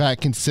be, in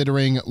fact,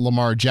 considering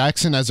Lamar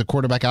Jackson as a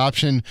quarterback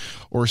option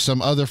or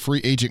some other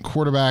free agent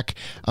quarterback?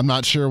 I'm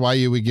not sure why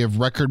you would give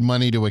record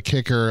money to a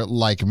kicker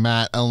like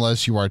Matt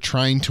unless you are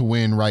trying to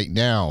win right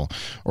now.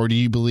 Or do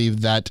you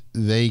believe that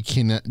they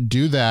can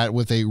do that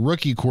with a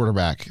rookie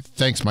quarterback?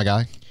 Thanks, my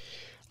guy.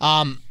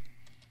 I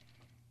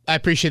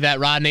appreciate that,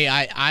 Rodney.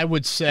 I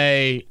would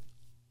say,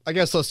 I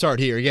guess let's start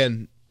here.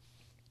 Again,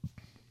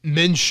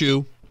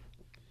 Minshew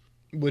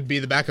would be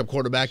the backup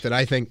quarterback that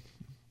I think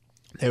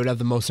they would have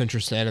the most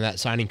interest in, and that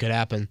signing could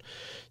happen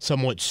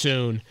somewhat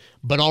soon.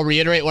 But I'll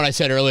reiterate what I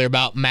said earlier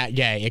about Matt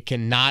Gay. It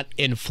cannot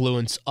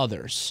influence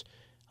others.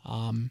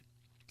 And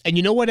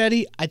you know what,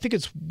 Eddie? I think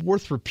it's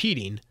worth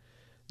repeating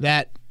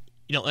that,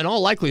 in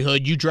all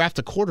likelihood, you draft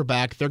a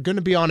quarterback, they're going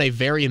to be on a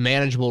very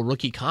manageable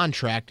rookie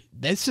contract.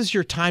 This is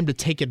your time to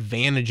take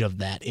advantage of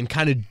that and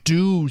kind of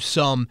do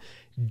some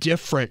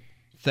different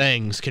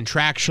things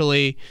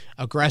contractually,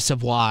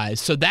 aggressive-wise.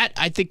 So that,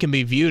 I think, can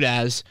be viewed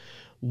as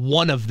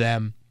one of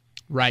them.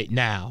 right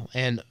now.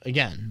 And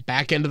again,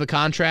 back into the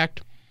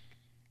contract,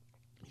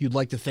 you'd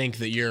like to think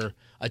that you're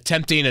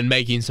attempting and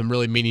making some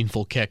really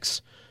meaningful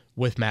kicks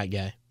with Matt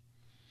Gay.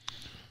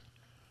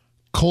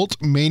 Colt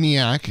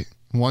Maniac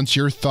wants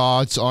your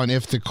thoughts on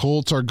if the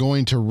Colts are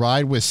going to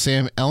ride with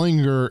Sam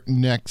Ehlinger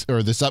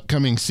this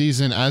upcoming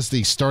season as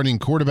the starting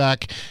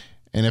quarterback,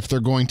 and if they're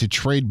going to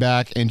trade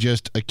back and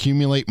just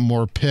accumulate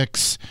more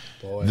picks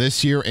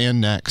this year and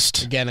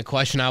next. Again, a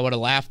question I would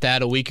have laughed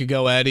at a week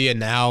ago, Eddie, and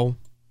now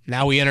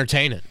we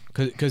entertain it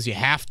because you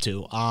have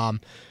to.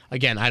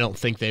 Again, I don't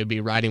think they would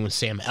be riding with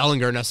Sam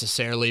Ehlinger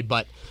necessarily,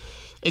 but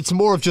it's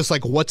more of just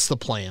like, what's the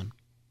plan?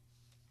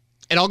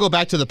 And I'll go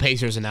back to the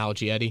Pacers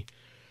analogy, Eddie.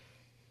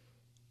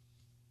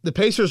 The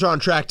Pacers are on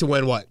track to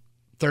win,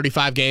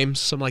 35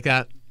 games, something like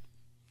that?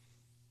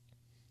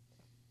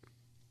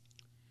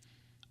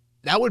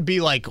 That would be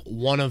like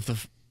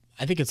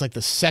I think it's like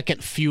the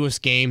second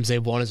fewest games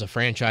they've won as a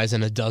franchise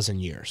in a dozen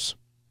years.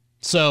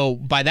 So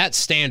by that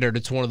standard,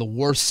 it's one of the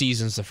worst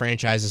seasons the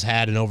franchise has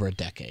had in over a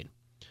decade.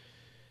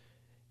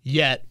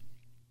 Yet,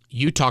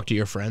 you talk to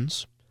your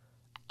friends.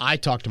 I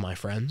talk to my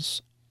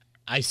friends.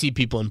 I see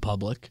people in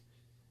public.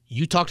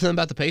 You talk to them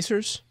about the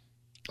Pacers?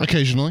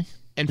 Occasionally.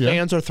 And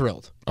fans are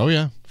thrilled. Oh,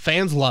 yeah.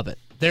 Fans love it.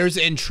 There's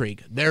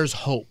intrigue. There's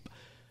hope.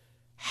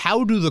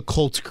 How do the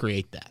Colts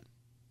create that?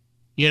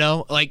 You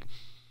know, like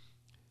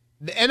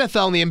the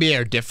NFL and the NBA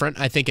are different,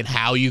 I think, in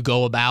how you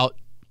go about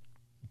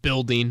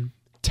building,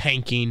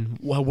 tanking,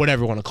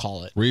 whatever you want to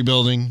call it.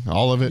 Rebuilding,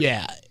 all of it.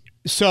 Yeah.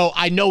 So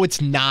I know it's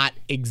not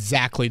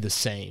exactly the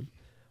same,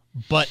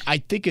 but I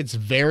think it's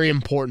very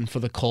important for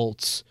the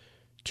Colts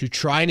to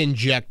try and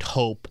inject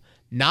hope,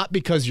 not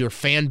because your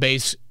fan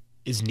base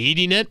is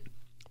needing it,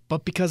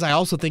 but because I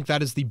also think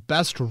that is the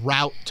best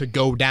route to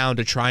go down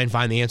to try and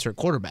find the answer at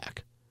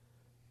quarterback.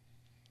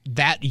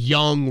 That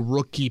young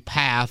rookie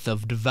path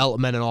of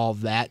development and all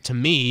of that, to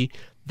me,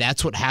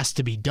 that's what has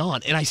to be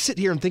done. And I sit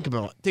here and think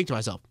to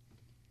myself,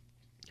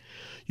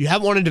 you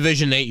haven't won a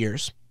division in 8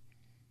 years.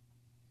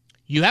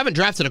 You haven't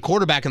drafted a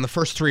quarterback in the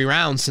first 3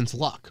 rounds since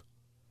Luck.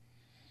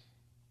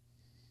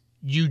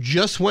 You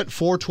just went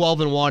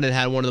 4-12-1 and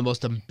had one of the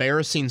most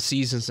embarrassing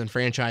seasons in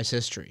franchise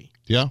history.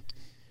 Yeah.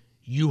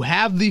 You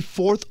have the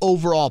 4th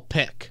overall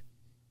pick.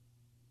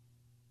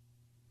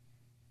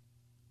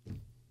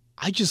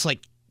 I just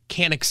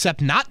can't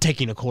accept not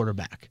taking a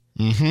quarterback.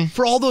 Mm-hmm.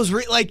 For all those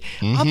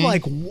I'm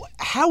like,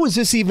 how is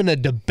this even a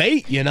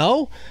debate, you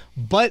know?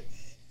 But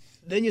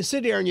then you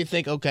sit here and you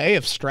think, okay,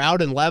 if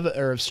Stroud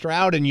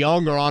and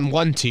Young are on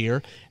one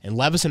tier and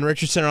Levis and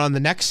Richardson are on the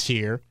next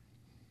tier,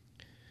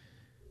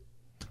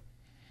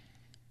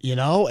 you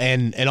know,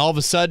 and all of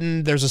a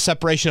sudden there's a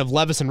separation of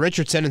Levis and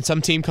Richardson and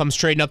some team comes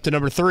trading up to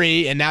number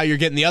 3 and now you're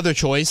getting the other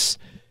choice.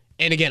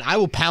 And again, I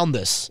will pound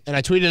this. And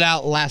I tweeted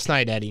out last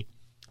night, Eddie,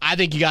 I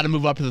think you got to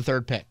move up to the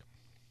 3rd pick.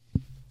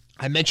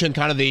 I mentioned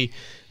kind of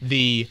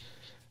the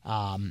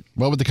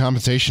what would the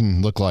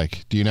compensation look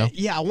like? Do you know?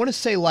 Yeah, I want to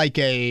say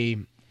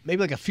maybe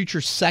like a future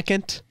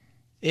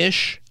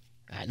 2nd-ish.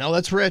 I know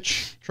that's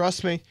rich,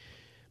 trust me.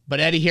 But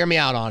Eddie, hear me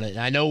out on it.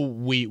 I know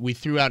we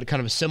threw out kind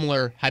of a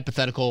similar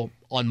hypothetical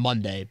on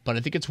Monday, but I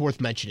think it's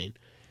worth mentioning.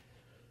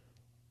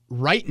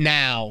 Right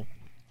now,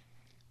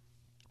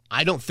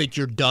 I don't think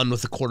you're done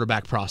with the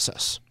quarterback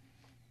process.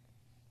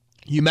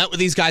 You met with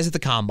these guys at the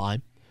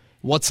Combine.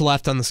 What's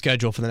left on the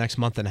schedule for the next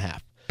month and a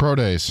half? Pro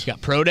days. You've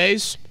got pro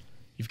days.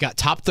 You've got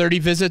top 30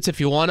 visits if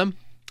you want them,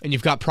 and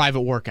you've got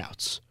private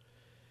workouts.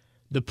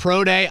 The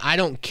pro day, I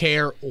don't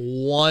care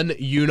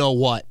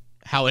you-know-what,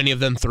 how any of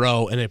them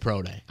throw in a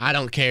pro day. I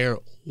don't care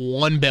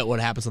one bit what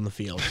happens on the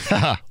field.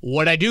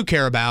 What I do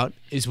care about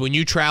is when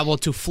you travel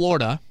to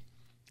Florida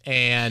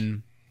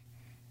and,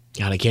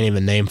 God, I can't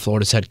even name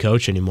Florida's head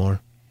coach anymore.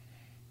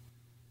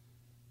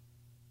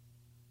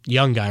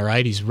 Young guy,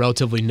 right? He's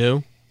relatively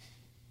new.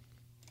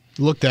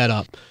 Look that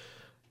up.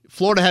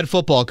 Florida head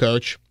football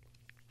coach.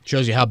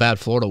 Shows you how bad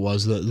Florida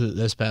was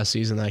this past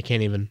season. I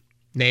can't even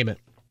name it.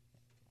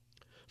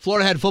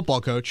 Florida head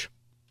football coach.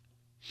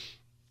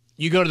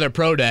 You go to their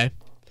pro day.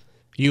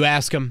 You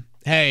ask them,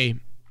 hey,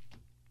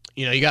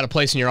 you got a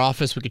place in your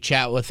office we could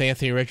chat with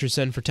Anthony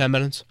Richardson for 10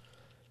 minutes?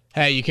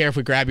 Hey, you care if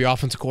we grab your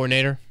offensive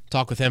coordinator,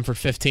 talk with him for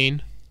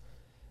 15?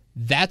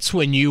 That's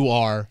when you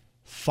are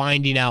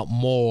finding out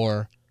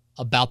more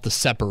about the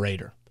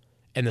separator.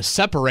 And the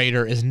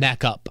separator is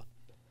neck up.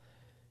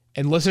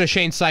 And listen to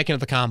Shane Steichen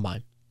at the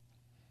Combine.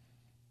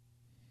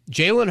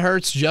 Jalen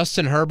Hurts,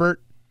 Justin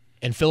Herbert,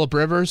 and Phillip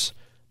Rivers,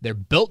 they're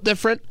built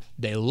different.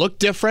 They look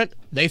different.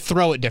 They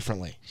throw it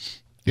differently.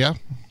 Yeah.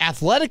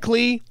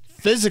 Athletically,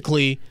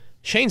 physically,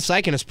 Shane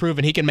Steichen has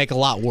proven he can make a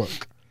lot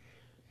work.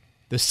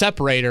 The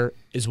separator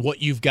is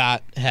what you've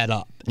got head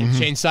up. And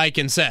Shane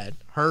Steichen said,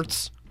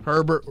 Hurts,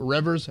 Herbert,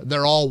 Rivers,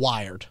 they're all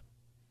wired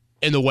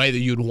in the way that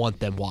you'd want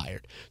them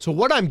wired. So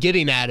what I'm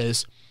getting at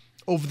is,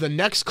 over the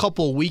next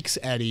couple of weeks,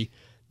 Eddie,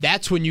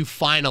 that's when you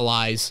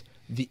finalize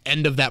the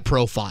end of that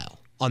profile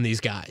on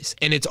these guys.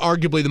 And it's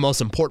arguably the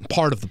most important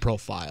part of the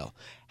profile.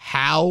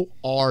 How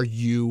are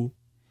you?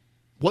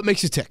 What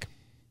makes you tick?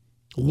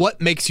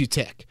 What makes you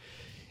tick?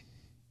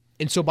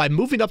 And so by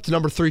moving up to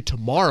number 3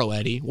 tomorrow,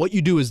 Eddie, what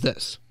you do is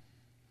this.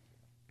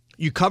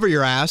 You cover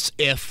your ass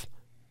if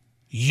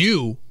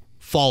you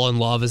fall in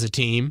love as a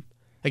team.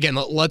 Again,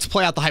 let's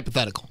play out the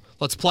hypothetical.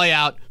 Let's play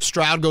out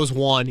Stroud goes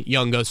 1,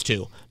 Young goes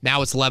 2.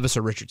 Now it's Levis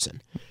or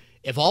Richardson.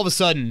 If all of a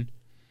sudden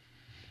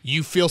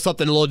you feel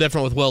something a little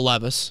different with Will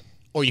Levis,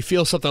 or you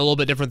feel something a little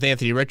bit different with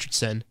Anthony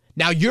Richardson,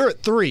 now you're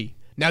at 3.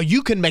 Now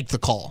you can make the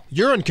call.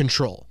 You're in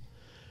control.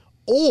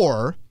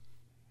 Or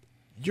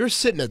you're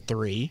sitting at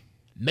 3.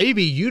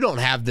 Maybe you don't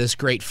have this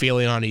great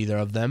feeling on either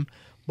of them,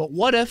 but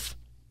what if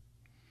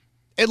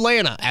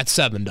Atlanta at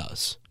 7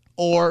 does?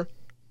 Or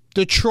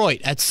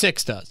Detroit at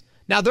 6 does?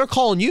 Now they're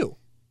calling you,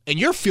 and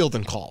you're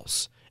fielding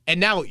calls.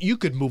 And now you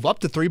could move up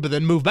to 3, but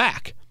then move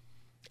back.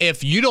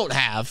 If you don't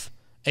have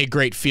a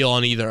great feel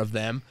on either of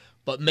them,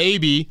 but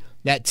maybe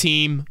that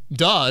team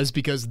does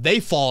because they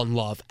fall in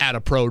love at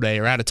a pro day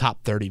or at a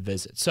top 30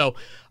 visit. So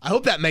I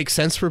hope that makes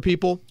sense for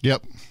people.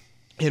 Yep.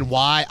 And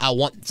why I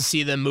want to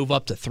see them move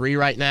up to 3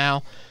 right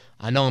now.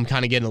 I know I'm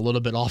kind of getting a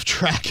little bit off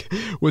track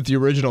with the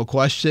original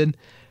question,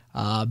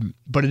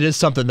 but it is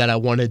something that I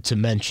wanted to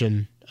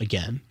mention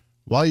again.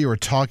 While you were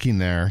talking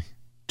there,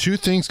 2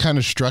 things kind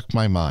of struck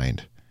my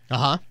mind.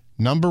 Uh-huh.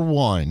 Number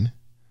 1,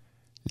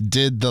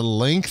 did the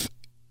length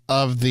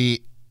of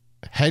the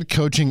head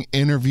coaching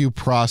interview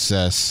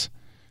process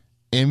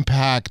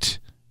impact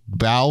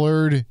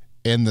Ballard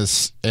and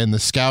the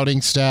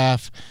scouting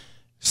staff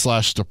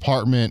 /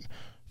 department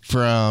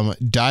from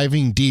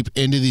diving deep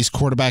into these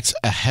quarterbacks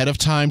ahead of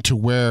time to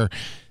where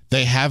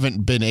they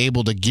haven't been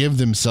able to give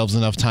themselves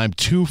enough time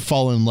to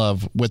fall in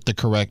love with the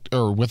correct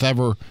or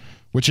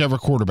whichever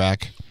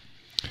quarterback?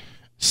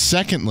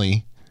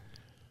 Secondly,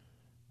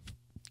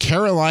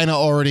 Carolina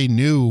already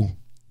knew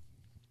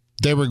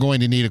they were going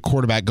to need a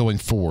quarterback going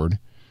forward.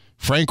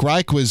 Frank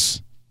Reich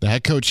was the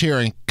head coach here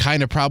and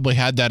kind of probably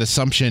had that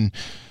assumption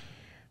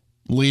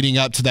leading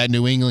up to that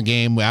New England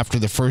game after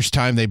the first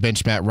time they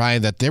benched Matt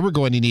Ryan that they were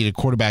going to need a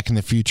quarterback in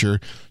the future.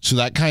 So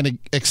that kind of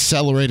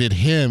accelerated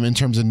him in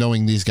terms of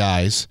knowing these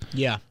guys.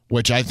 Yeah.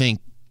 Which I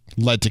think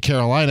led to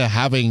Carolina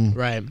having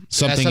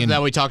something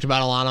that we talked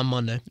about a lot on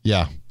Monday.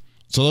 Yeah.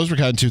 So those were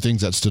kind of 2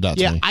 things that stood out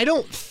to me. I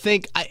don't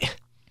think I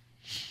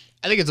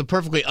think it's a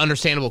perfectly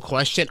understandable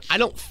question. I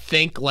don't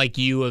think like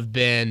you have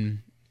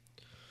been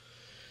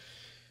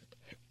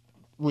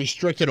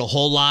restricted a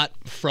whole lot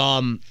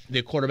from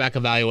the quarterback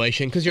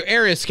evaluation because your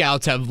area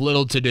scouts have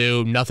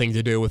nothing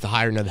to do with the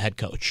hiring of the head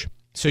coach.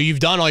 So you've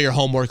done all your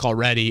homework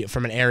already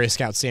from an area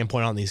scout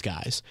standpoint on these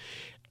guys.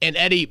 And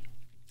Eddie,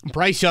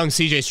 Bryce Young,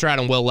 CJ Stroud,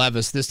 and Will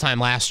Levis this time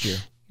last year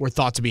were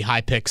thought to be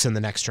high picks in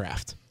the next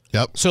draft.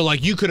 Yep. So,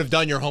 you could have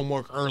done your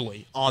homework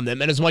early on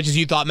them. And as much as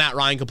you thought Matt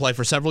Ryan could play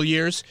for several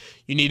years,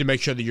 you need to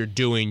make sure that you're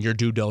doing your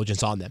due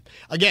diligence on them.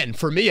 Again,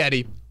 for me,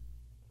 Eddie,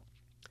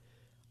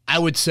 I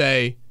would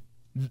say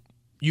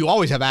you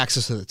always have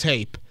access to the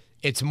tape.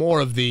 It's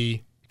more of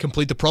the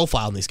complete the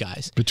profile on these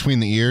guys. Between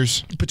the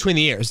ears? Between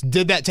the ears.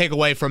 Did that take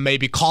away from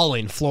maybe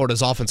calling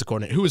Florida's offensive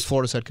coordinator? Who was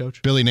Florida's head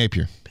coach? Billy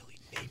Napier. Billy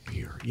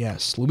Napier,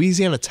 yes.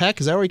 Louisiana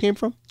Tech, is that where he came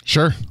from?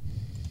 Sure.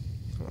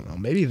 I don't know.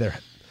 Maybe they're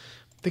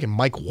thinking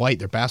Mike White,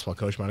 their basketball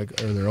coach,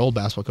 their old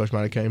basketball coach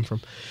might have came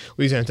from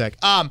Louisiana Tech.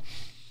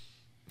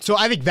 So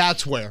I think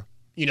that's where,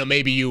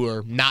 maybe you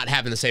were not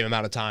having the same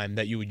amount of time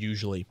that you would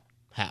usually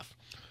have.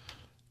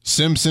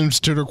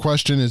 Simpson's Twitter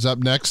question is up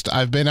next.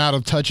 I've been out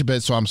of touch a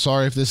bit, so I'm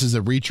sorry if this is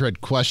a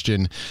retread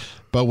question.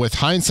 But with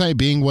hindsight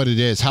being what it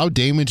is, how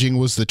damaging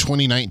was the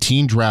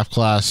 2019 draft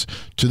class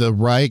to the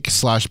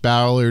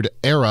Reich/Ballard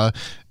era,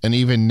 and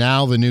even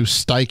now the new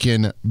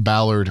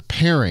Steichen-Ballard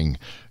pairing?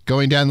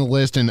 Going down the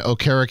list, and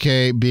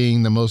Okereke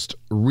being the most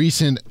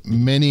recent,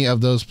 many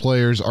of those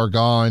players are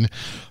gone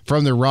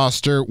from the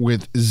roster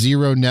with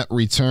 0 net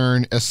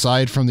return,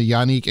 aside from the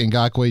Yannick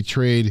Ngakoue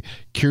trade.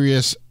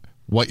 Curious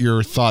what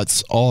your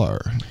thoughts are.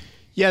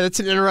 Yeah, that's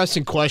an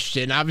interesting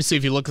question. Obviously,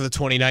 if you look at the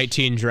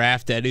 2019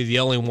 draft, Eddie, the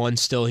only one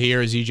still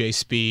here is EJ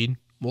Speed.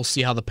 We'll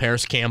see how the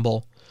Paris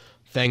Campbell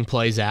thing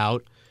plays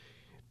out.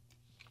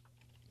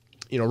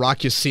 Rock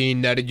Yassin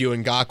netted you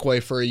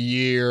Ngakoue for a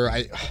year.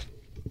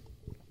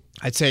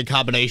 I'd say a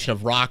combination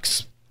of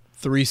Rock's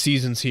 3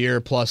 seasons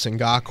here plus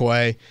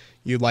Ngakoue.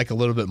 You'd like a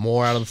little bit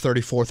more out of the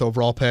 34th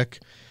overall pick.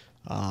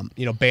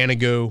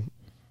 Banigou,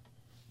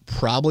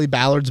 probably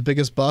Ballard's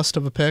biggest bust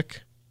of a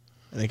pick.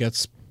 I think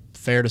that's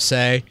fair to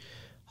say.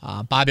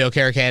 Bobby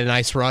Okereke had a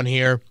nice run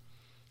here.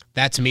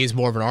 That, to me, is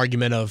more of an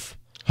argument of...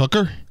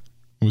 Hooker?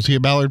 Was he a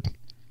Ballard?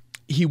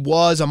 He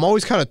was. I'm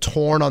always kind of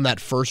torn on that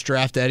first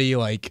draft, Eddie.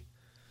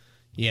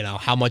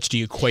 How much do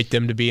you equate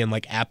them to being,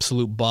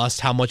 absolute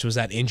bust? How much was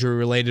that injury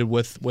related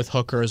with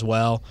Hooker as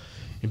well?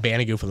 And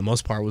Banigou, for the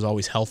most part, was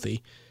always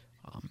healthy.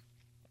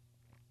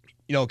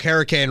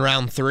 Okereke in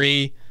round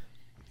 3.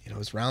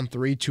 Is round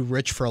 3 too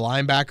rich for a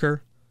linebacker?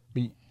 I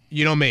mean,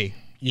 you know me.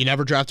 You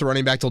never draft a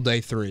running back till day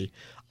 3.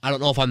 I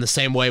don't know if I'm the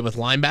same way with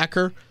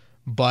linebacker,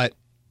 but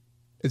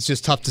it's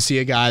just tough to see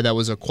a guy that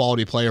was a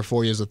quality player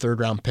for you as a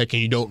 3rd-round pick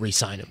and you don't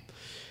re-sign him.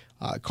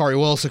 Khari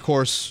Willis, of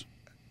course,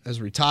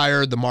 has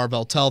retired. The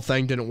Marvell Tell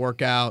thing didn't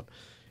work out.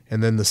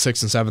 And then the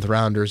 6th and 7th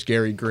rounders,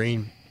 Gary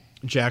Green,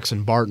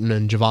 Jackson Barton,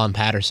 and Javon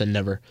Patterson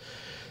never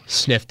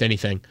sniffed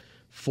anything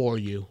for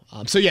you.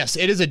 So, yes,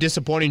 it is a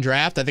disappointing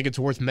draft. I think it's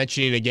worth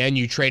mentioning again.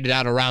 You traded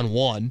out around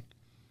 1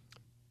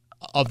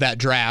 of that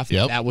draft.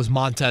 Yep. That was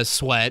Montez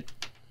Sweat.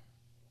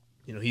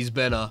 He's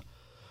been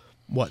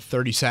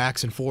 30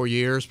 sacks in 4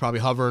 years, probably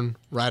hovering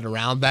right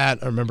around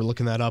that. I remember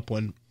looking that up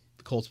when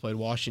the Colts played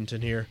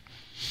Washington here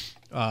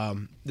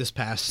this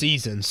past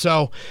season.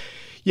 So,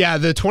 yeah,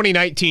 the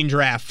 2019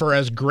 draft, for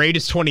as great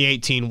as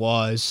 2018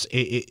 was,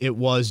 it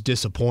was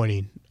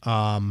disappointing.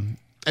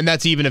 And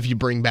that's even if you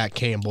bring back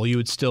Campbell. You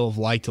would still have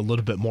liked a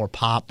little bit more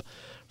pop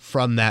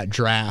from that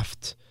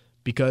draft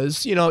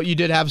because, you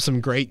did have some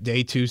great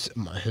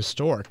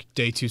historic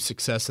day 2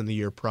 success in the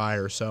year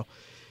prior. So,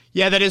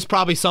 yeah, that is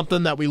probably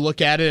something that we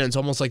look at it, and it's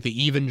almost like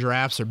the even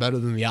drafts are better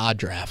than the odd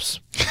drafts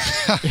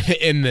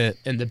in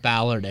the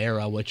Ballard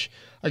era, which,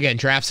 again,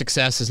 draft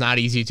success is not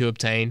easy to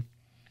obtain.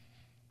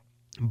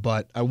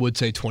 But I would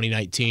say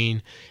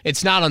 2019.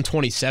 It's not on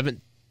 27.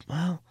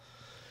 Well,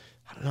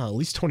 I don't know. At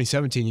least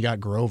 2017, you got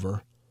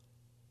Grover.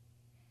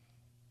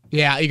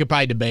 Yeah, you could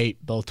probably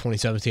debate both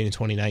 2017 and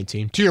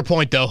 2019. To your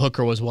point, though,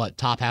 Hooker was what?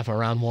 Top half of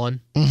round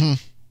 1?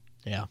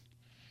 Mm-hmm. Yeah.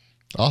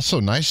 Also,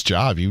 nice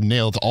job. You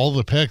nailed all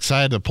the picks.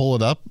 I had to pull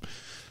it up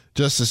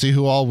just to see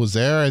who all was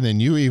there, and then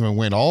you even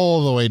went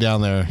all the way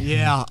down there.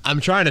 Yeah,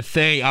 I'm trying to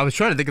think. I was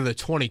trying to think of the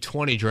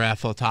 2020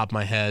 draft off the top of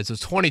my head. So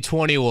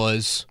 2020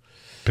 was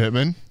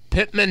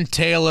Pittman,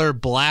 Taylor,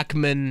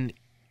 Blackman,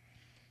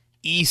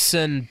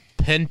 Eason,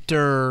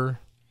 Pinter.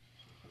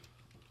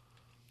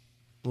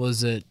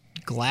 Was it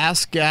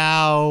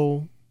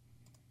Glasgow,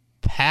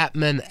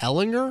 Patman,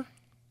 Ellinger?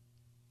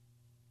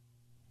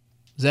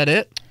 Is that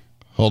it?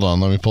 Hold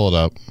on, let me pull it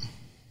up.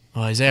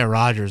 Oh, Isaiah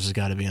Rodgers has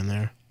got to be in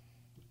there.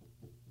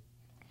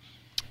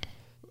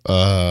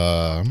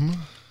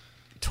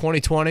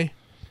 2020?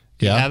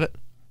 Yeah. You have it?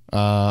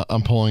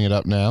 I'm pulling it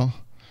up now.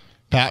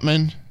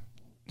 Patman.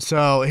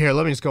 So, here,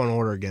 let me just go in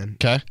order again.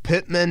 Okay.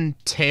 Pittman,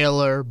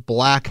 Taylor,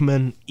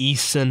 Blackman,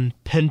 Eason,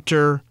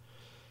 Pinter,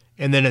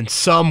 and then in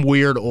some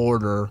weird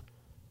order,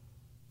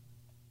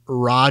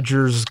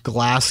 Rodgers,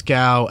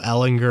 Glasgow,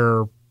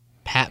 Ellinger,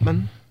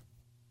 Patman?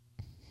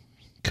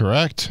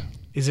 Correct.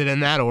 Is it in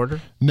that order?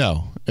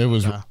 No, it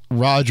was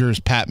Rodgers,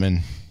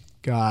 Patman.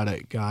 Got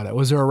it.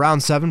 Was there a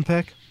round 7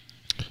 pick?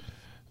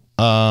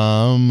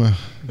 Let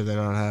Did they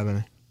not have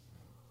any?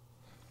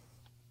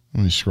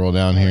 me scroll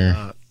down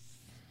here.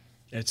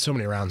 It's so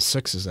many round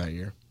 6s that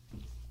year.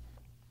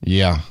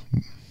 Yeah.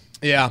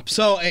 Yeah.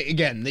 So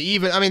again,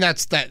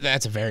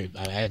 that's a very.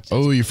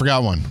 Oh, you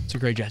forgot one. It's a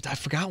great draft. I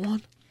forgot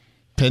one.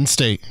 Penn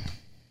State.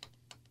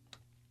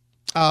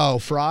 Oh,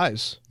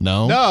 Fries.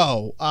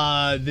 No.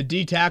 The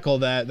D tackle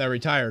that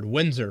retired,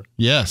 Windsor.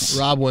 Yes.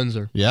 Rob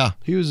Windsor. Yeah.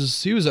 He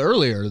was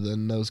earlier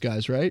than those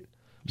guys, right?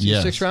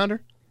 Yes. 6th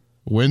rounder.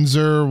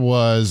 Windsor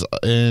was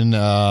in.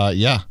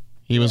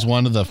 He was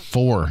one of the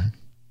 4.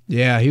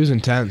 Yeah, he was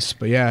intense,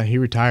 but yeah, he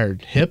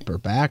retired. Hip or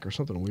back or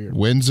something weird.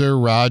 Windsor,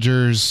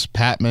 Rodgers,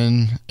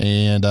 Patman,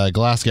 and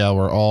Glasgow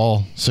were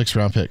all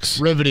 6th-round picks.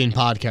 Riveting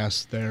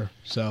podcast there.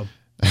 So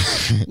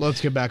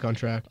let's get back on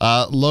track.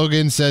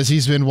 Logan says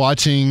he's been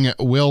watching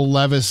Will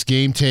Levis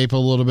game tape a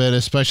little bit,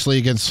 especially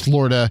against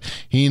Florida.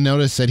 He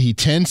noticed that he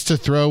tends to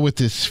throw with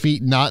his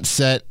feet not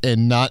set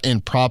and not in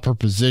proper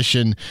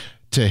position.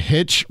 To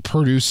hitch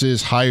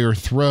produces higher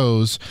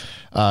throws.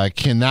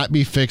 Can that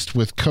be fixed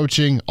with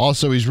coaching?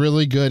 Also, he's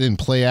really good in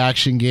play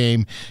action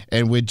game,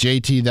 and with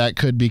JT, that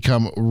could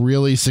become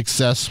really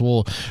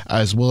successful,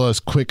 as well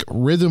as quick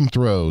rhythm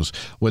throws.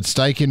 Would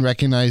Steichen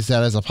recognize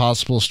that as a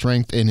possible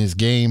strength in his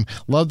game?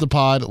 Love the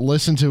pod.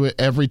 Listen to it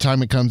every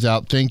time it comes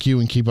out. Thank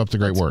you, and keep up the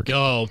great work.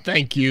 Go.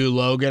 Thank you,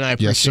 Logan. I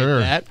appreciate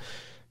that.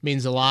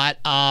 Means a lot.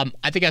 I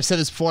think I've said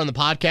this before on the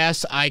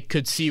podcast. I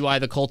could see why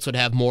the Colts would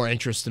have more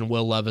interest in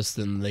Will Levis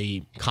than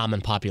the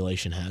common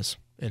population has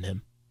in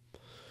him.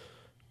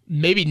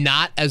 Maybe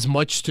not as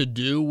much to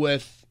do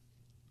with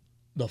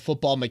the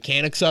football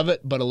mechanics of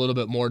it, but a little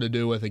bit more to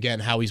do with, again,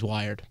 how he's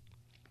wired.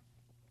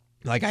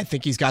 Like, I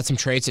think he's got some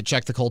traits that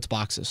check the Colts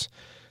boxes.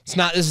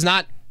 This is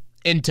not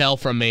intel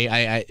from me.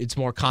 It's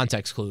more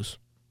context clues.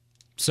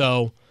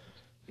 So,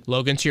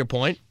 Logan, to your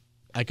point,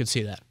 I could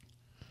see that.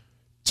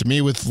 To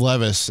me, with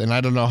Levis, and I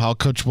don't know how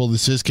coachable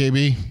this is,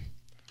 KB,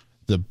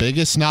 the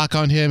biggest knock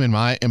on him, in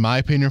my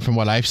opinion, from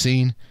what I've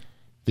seen,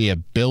 the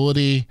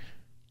ability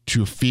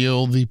to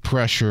feel the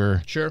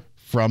pressure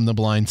from the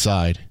blind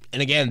side.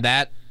 And again,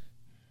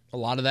 a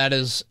lot of that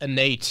is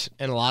innate,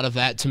 and a lot of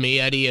that, to me,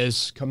 Eddie,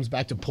 comes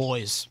back to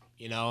poise.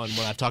 And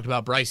when I've talked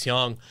about Bryce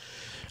Young,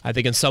 I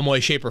think in some way,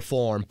 shape, or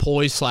form,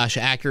 poise /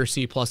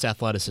 accuracy plus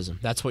athleticism.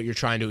 That's what you're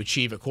trying to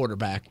achieve at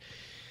quarterback.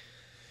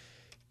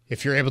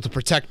 If you're able to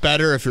protect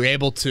better, if you're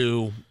able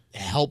to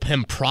help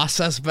him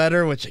process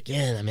better, which,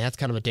 again, that's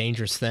kind of a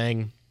dangerous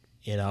thing.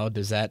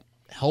 Does that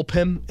help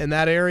him in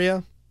that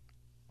 /area?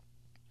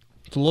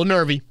 It's a little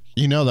nervy.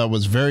 That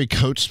was very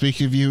coach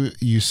speak of you.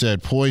 You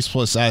said poise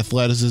plus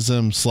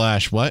athleticism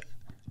 / what?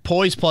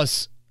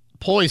 Poise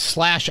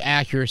 /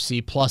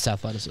 accuracy plus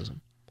athleticism.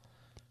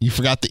 You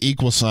forgot the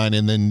equal sign,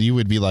 and then you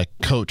would be like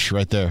Coach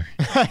right there.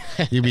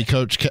 You'd be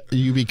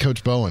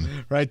Coach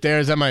Bowen. Right there.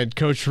 Is that my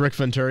Coach Rick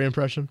Venturi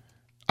impression?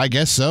 I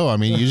guess so. I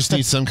mean, you just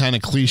need some kind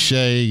of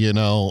cliche,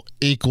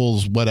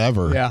 equals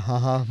whatever.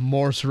 Yeah,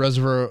 Morse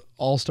Reservoir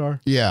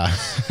All-Star. Yeah.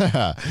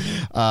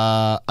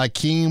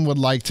 Akeem would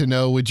like to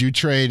know, would you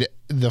trade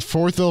the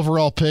 4th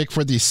overall pick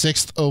for the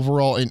 6th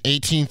overall and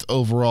 18th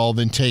overall,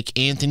 then take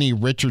Anthony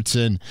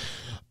Richardson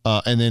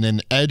and then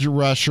an edge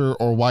rusher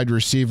or wide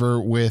receiver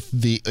with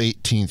the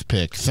 18th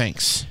pick?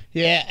 Thanks.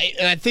 Yeah,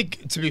 and I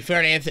think, to be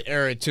fair to Anthony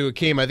or to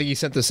Akeem, I think he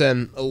sent this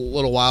in a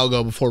little while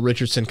ago before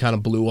Richardson kind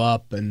of blew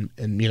up, and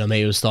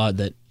maybe it was thought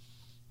that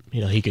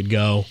he could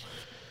go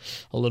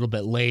a little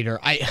bit later.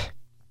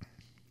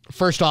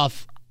 First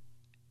off,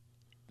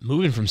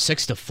 moving from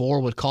 6 to 4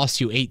 would cost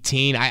you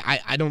 18.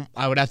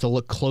 I would have to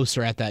look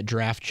closer at that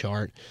draft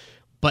chart,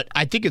 but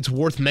I think it's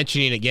worth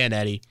mentioning again,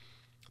 Eddie,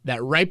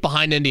 that right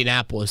behind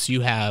Indianapolis,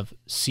 you have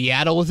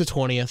Seattle with the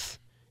 20th,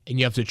 and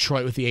you have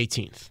Detroit with the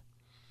 18th.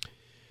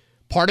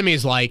 Part of me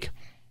is like,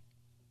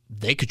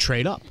 they could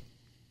trade up.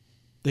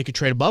 They could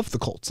trade above the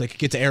Colts. They could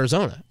get to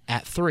Arizona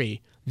at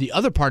 3. The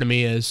other part of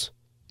me is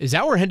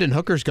that where Hendon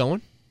Hooker's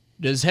going?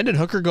 Does Hendon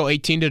Hooker go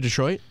 18 to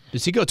Detroit?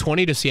 Does he go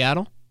 20 to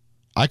Seattle?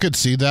 I could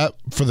see that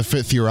for the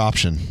 5th-year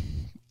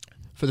option.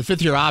 For the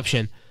 5th-year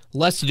option,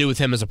 less to do with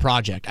him as a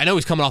project. I know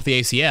he's coming off the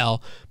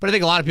ACL, but I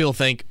think a lot of people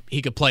think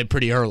he could play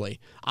pretty early.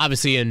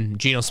 Obviously, in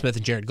Geno Smith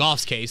and Jared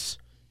Goff's case,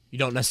 you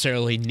don't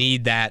necessarily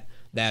need that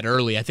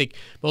early. I think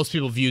most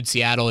people viewed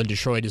Seattle and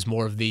Detroit as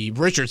more of the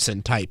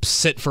Richardson types,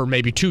 sit for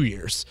maybe 2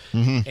 years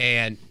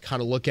and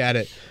kind of look at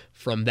it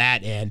from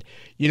that end.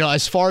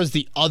 As far as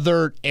the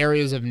other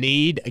areas of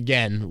need,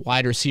 again,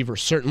 wide receiver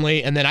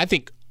certainly, and then I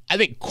think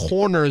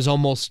corner is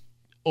almost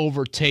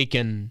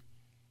overtaken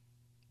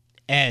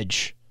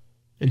edge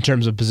in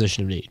terms of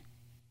position of need.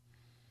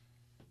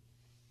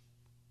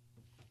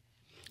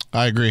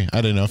 I agree.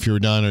 I didn't know if you were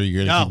done or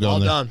you're going to keep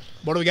going. No, all done.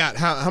 What do we got?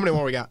 How many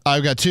more we got?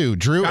 I've got 2.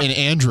 Drew and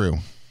Andrew.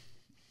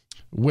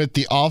 With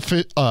the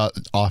offense,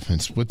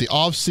 with the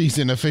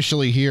offseason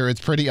officially here,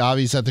 it's pretty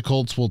obvious that the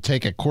Colts will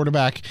take a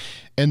quarterback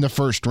in the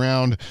 1st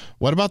round.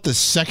 What about the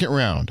 2nd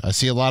round? I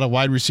see a lot of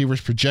wide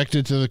receivers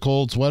projected to the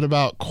Colts. What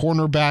about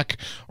cornerback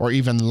or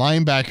even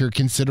linebacker,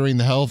 considering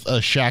the health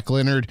of Shaq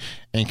Leonard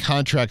and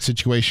contract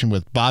situation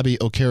with Bobby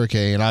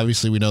Okereke? And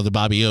obviously we know the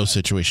Bobby O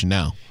situation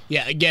now.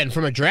 Yeah, again,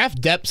 from a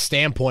draft depth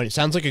standpoint, it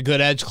sounds like a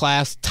good edge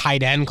class,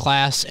 tight end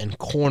class, and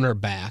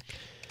cornerback.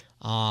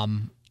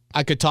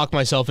 I could talk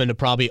myself into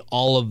probably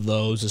all of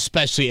those,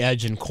 especially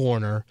edge and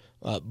corner,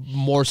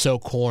 more so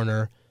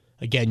corner.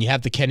 Again, you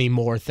have the Kenny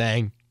Moore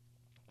thing.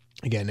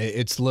 Again,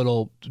 it's a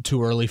little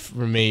too early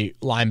for me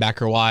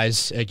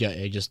linebacker-wise.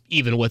 Just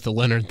even with the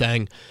Leonard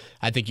thing,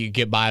 I think you could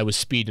get by with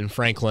Speed and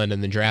Franklin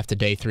and then draft a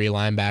day 3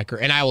 linebacker.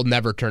 And I will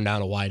never turn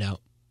down a wideout.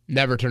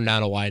 Never turn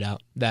down a wideout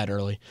that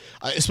early,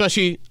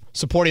 especially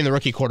supporting the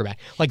rookie quarterback.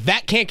 Like,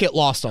 that can't get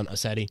lost on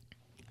us, Eddie.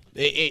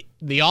 The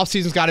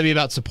offseason's got to be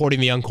about supporting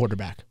the young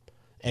quarterback.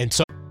 And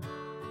so,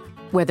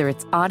 Whether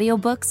it's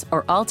audiobooks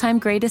or all-time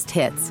greatest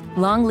hits,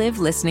 long live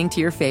listening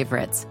to your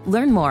favorites.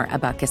 Learn more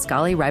about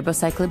Kisqali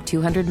Ribociclib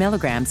 200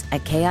 milligrams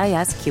at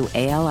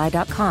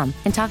KISQALI.com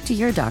and talk to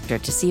your doctor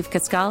to see if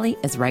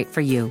Kisqali is right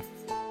for you.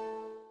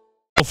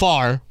 So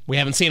far, we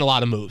haven't seen a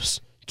lot of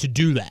moves to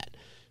do that.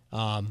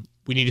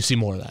 We need to see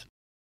more of that.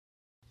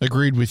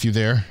 Agreed with you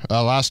there.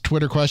 Last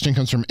Twitter question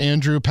comes from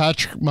Andrew.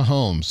 Patrick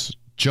Mahomes,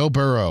 Joe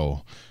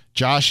Burrow,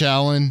 Josh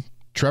Allen,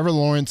 Trevor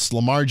Lawrence,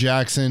 Lamar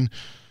Jackson,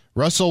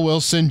 Russell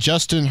Wilson,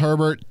 Justin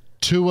Herbert,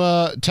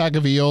 Tua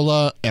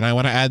Tagovailoa, and I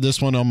want to add this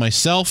one on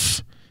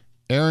myself,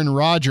 Aaron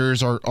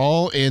Rodgers are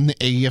all in the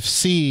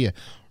AFC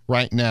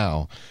right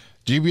now.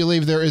 Do you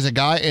believe there is a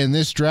guy in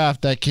this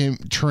draft that can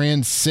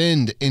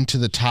transcend into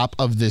the top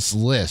of this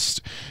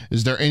list?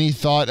 Is there any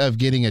thought of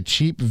getting a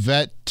cheap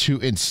vet to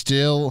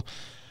instill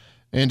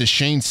into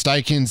Shane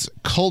Steichen's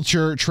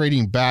culture,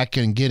 trading back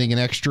and getting an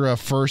extra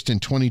first in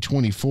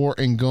 2024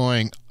 and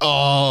going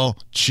all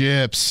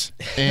chips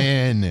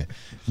in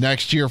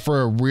next year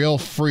for a real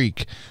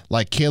freak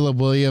like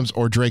Caleb Williams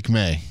or Drake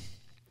May?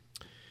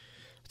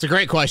 It's a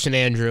great question,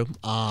 Andrew.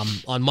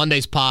 On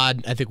Monday's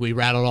pod, I think we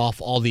rattled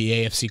off all the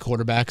AFC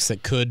quarterbacks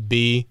that could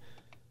be,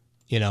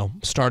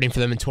 starting for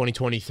them in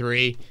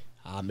 2023.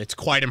 It's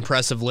quite an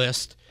impressive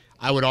list.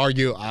 I would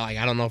argue,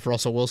 I don't know if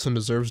Russell Wilson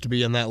deserves to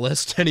be in that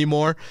list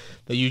anymore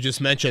that you just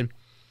mentioned.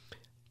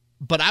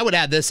 But I would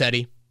add this,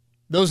 Eddie.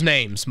 Those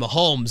names,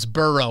 Mahomes,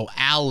 Burrow,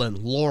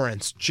 Allen,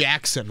 Lawrence,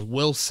 Jackson,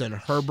 Wilson,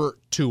 Herbert,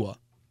 Tua.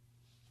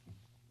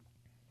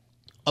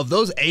 Of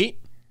those 8,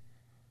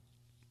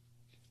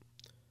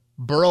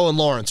 Burrow and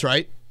Lawrence,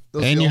 right?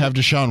 And you have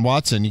Deshaun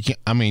Watson. You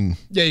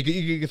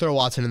can throw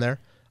Watson in there.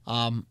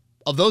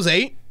 Of those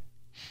 8,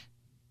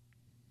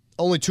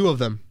 only 2 of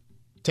them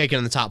taken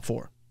in the top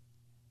 4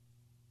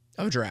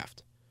 of a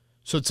draft.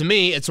 So to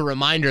me, it's a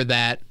reminder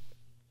that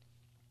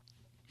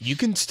you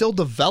can still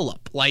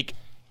develop. Like,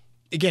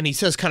 again, he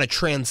says kind of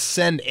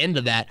transcend into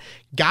that.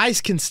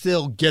 Guys can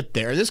still get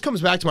there. And this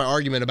comes back to my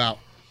argument about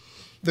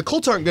the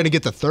Colts aren't going to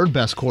get the third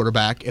best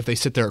quarterback if they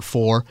sit there at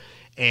 4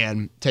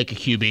 and take a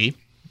QB,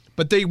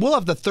 but they will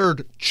have the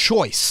third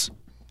choice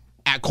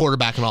at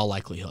quarterback in all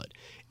likelihood.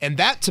 And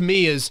that to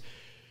me is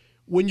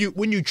when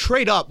you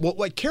trade up,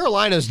 what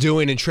Carolina's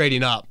doing in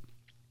trading up,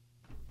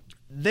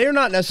 they're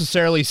not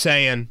necessarily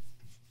saying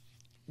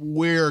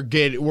we're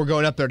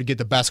going up there to get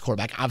the best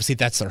quarterback. Obviously,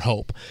 that's their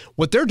hope.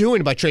 What they're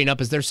doing by trading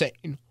up is they're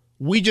saying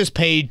we just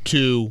paid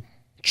to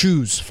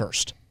choose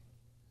first.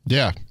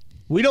 Yeah.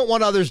 We don't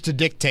want others to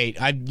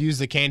dictate. I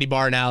used the candy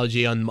bar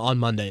analogy on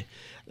Monday.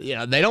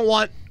 They don't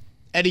want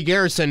Eddie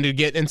Garrison to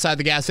get inside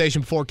the gas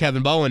station before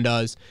Kevin Bowen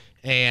does,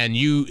 and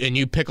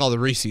you pick all the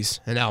Reese's,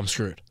 and now I'm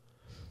screwed.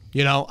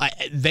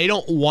 They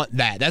don't want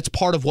that. That's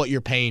part of what you're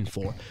paying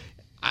for.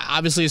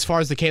 Obviously, as far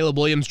as the Caleb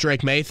Williams,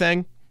 Drake May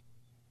thing,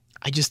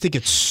 I just think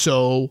it's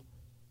so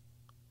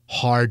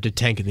hard to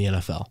tank in the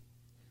NFL.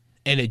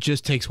 And it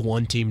just takes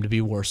one team to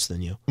be worse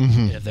than you. Mm-hmm.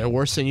 And if they're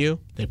worse than you,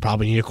 they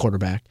probably need a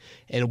quarterback.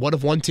 And what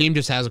if one team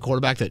just has a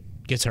quarterback that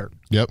gets hurt?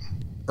 Yep.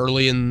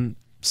 Early in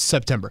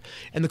September.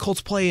 And the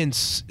Colts play in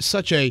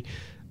they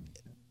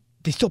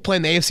still play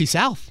in the AFC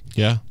South.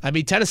 Yeah. I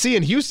mean, Tennessee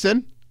and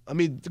Houston. I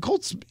mean, the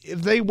Colts,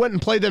 if they went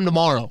and played them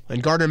tomorrow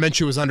and Gardner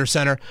Minshew was under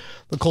center,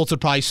 the Colts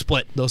would probably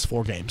split those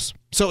 4 games.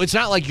 So it's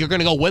not like you're going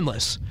to go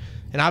winless.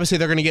 And obviously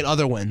they're going to get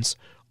other wins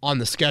on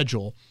the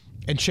schedule.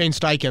 And Shane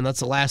Steichen, that's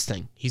the last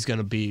thing he's going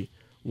to be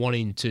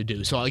wanting to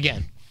do. So,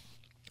 again,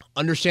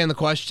 understand the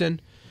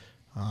question,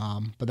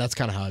 but that's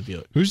kind of how I view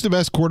it. Who's the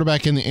best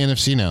quarterback in the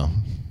NFC now?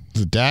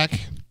 Is it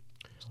Dak?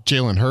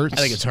 Jalen Hurts? I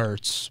think it's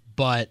Hurts,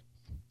 but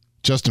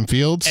Justin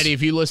Fields? Eddie,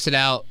 if you listed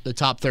out the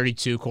top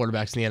 32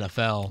 quarterbacks in the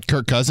NFL.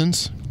 Kirk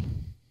Cousins?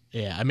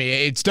 Yeah, I mean,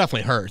 it's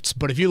definitely Hurts,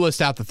 but if you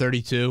list out the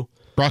 32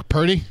 Brock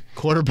Purdy?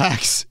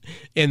 Quarterbacks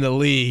in the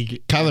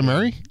league. Kyler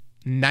Murray?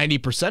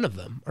 90% of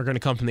them are going to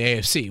come from the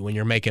AFC when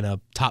you're making a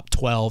top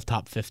 12,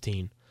 top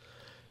 15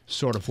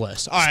 sort of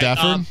list. All right,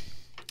 Stafford?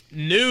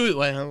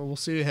 We'll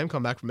see him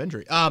come back from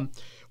injury.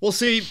 We'll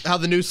see how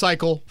the news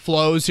cycle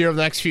flows here over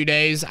the next few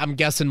days. I'm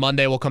guessing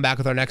Monday we'll come back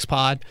with our next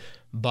pod,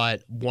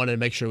 but wanted to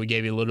make sure we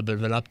gave you a little bit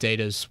of an update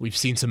as we've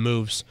seen some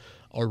moves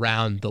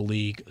around the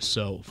league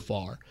so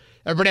far.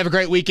 Everybody have a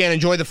great weekend.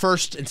 Enjoy the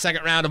first and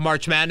second round of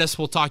March Madness.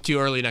 We'll talk to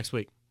you early next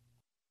week.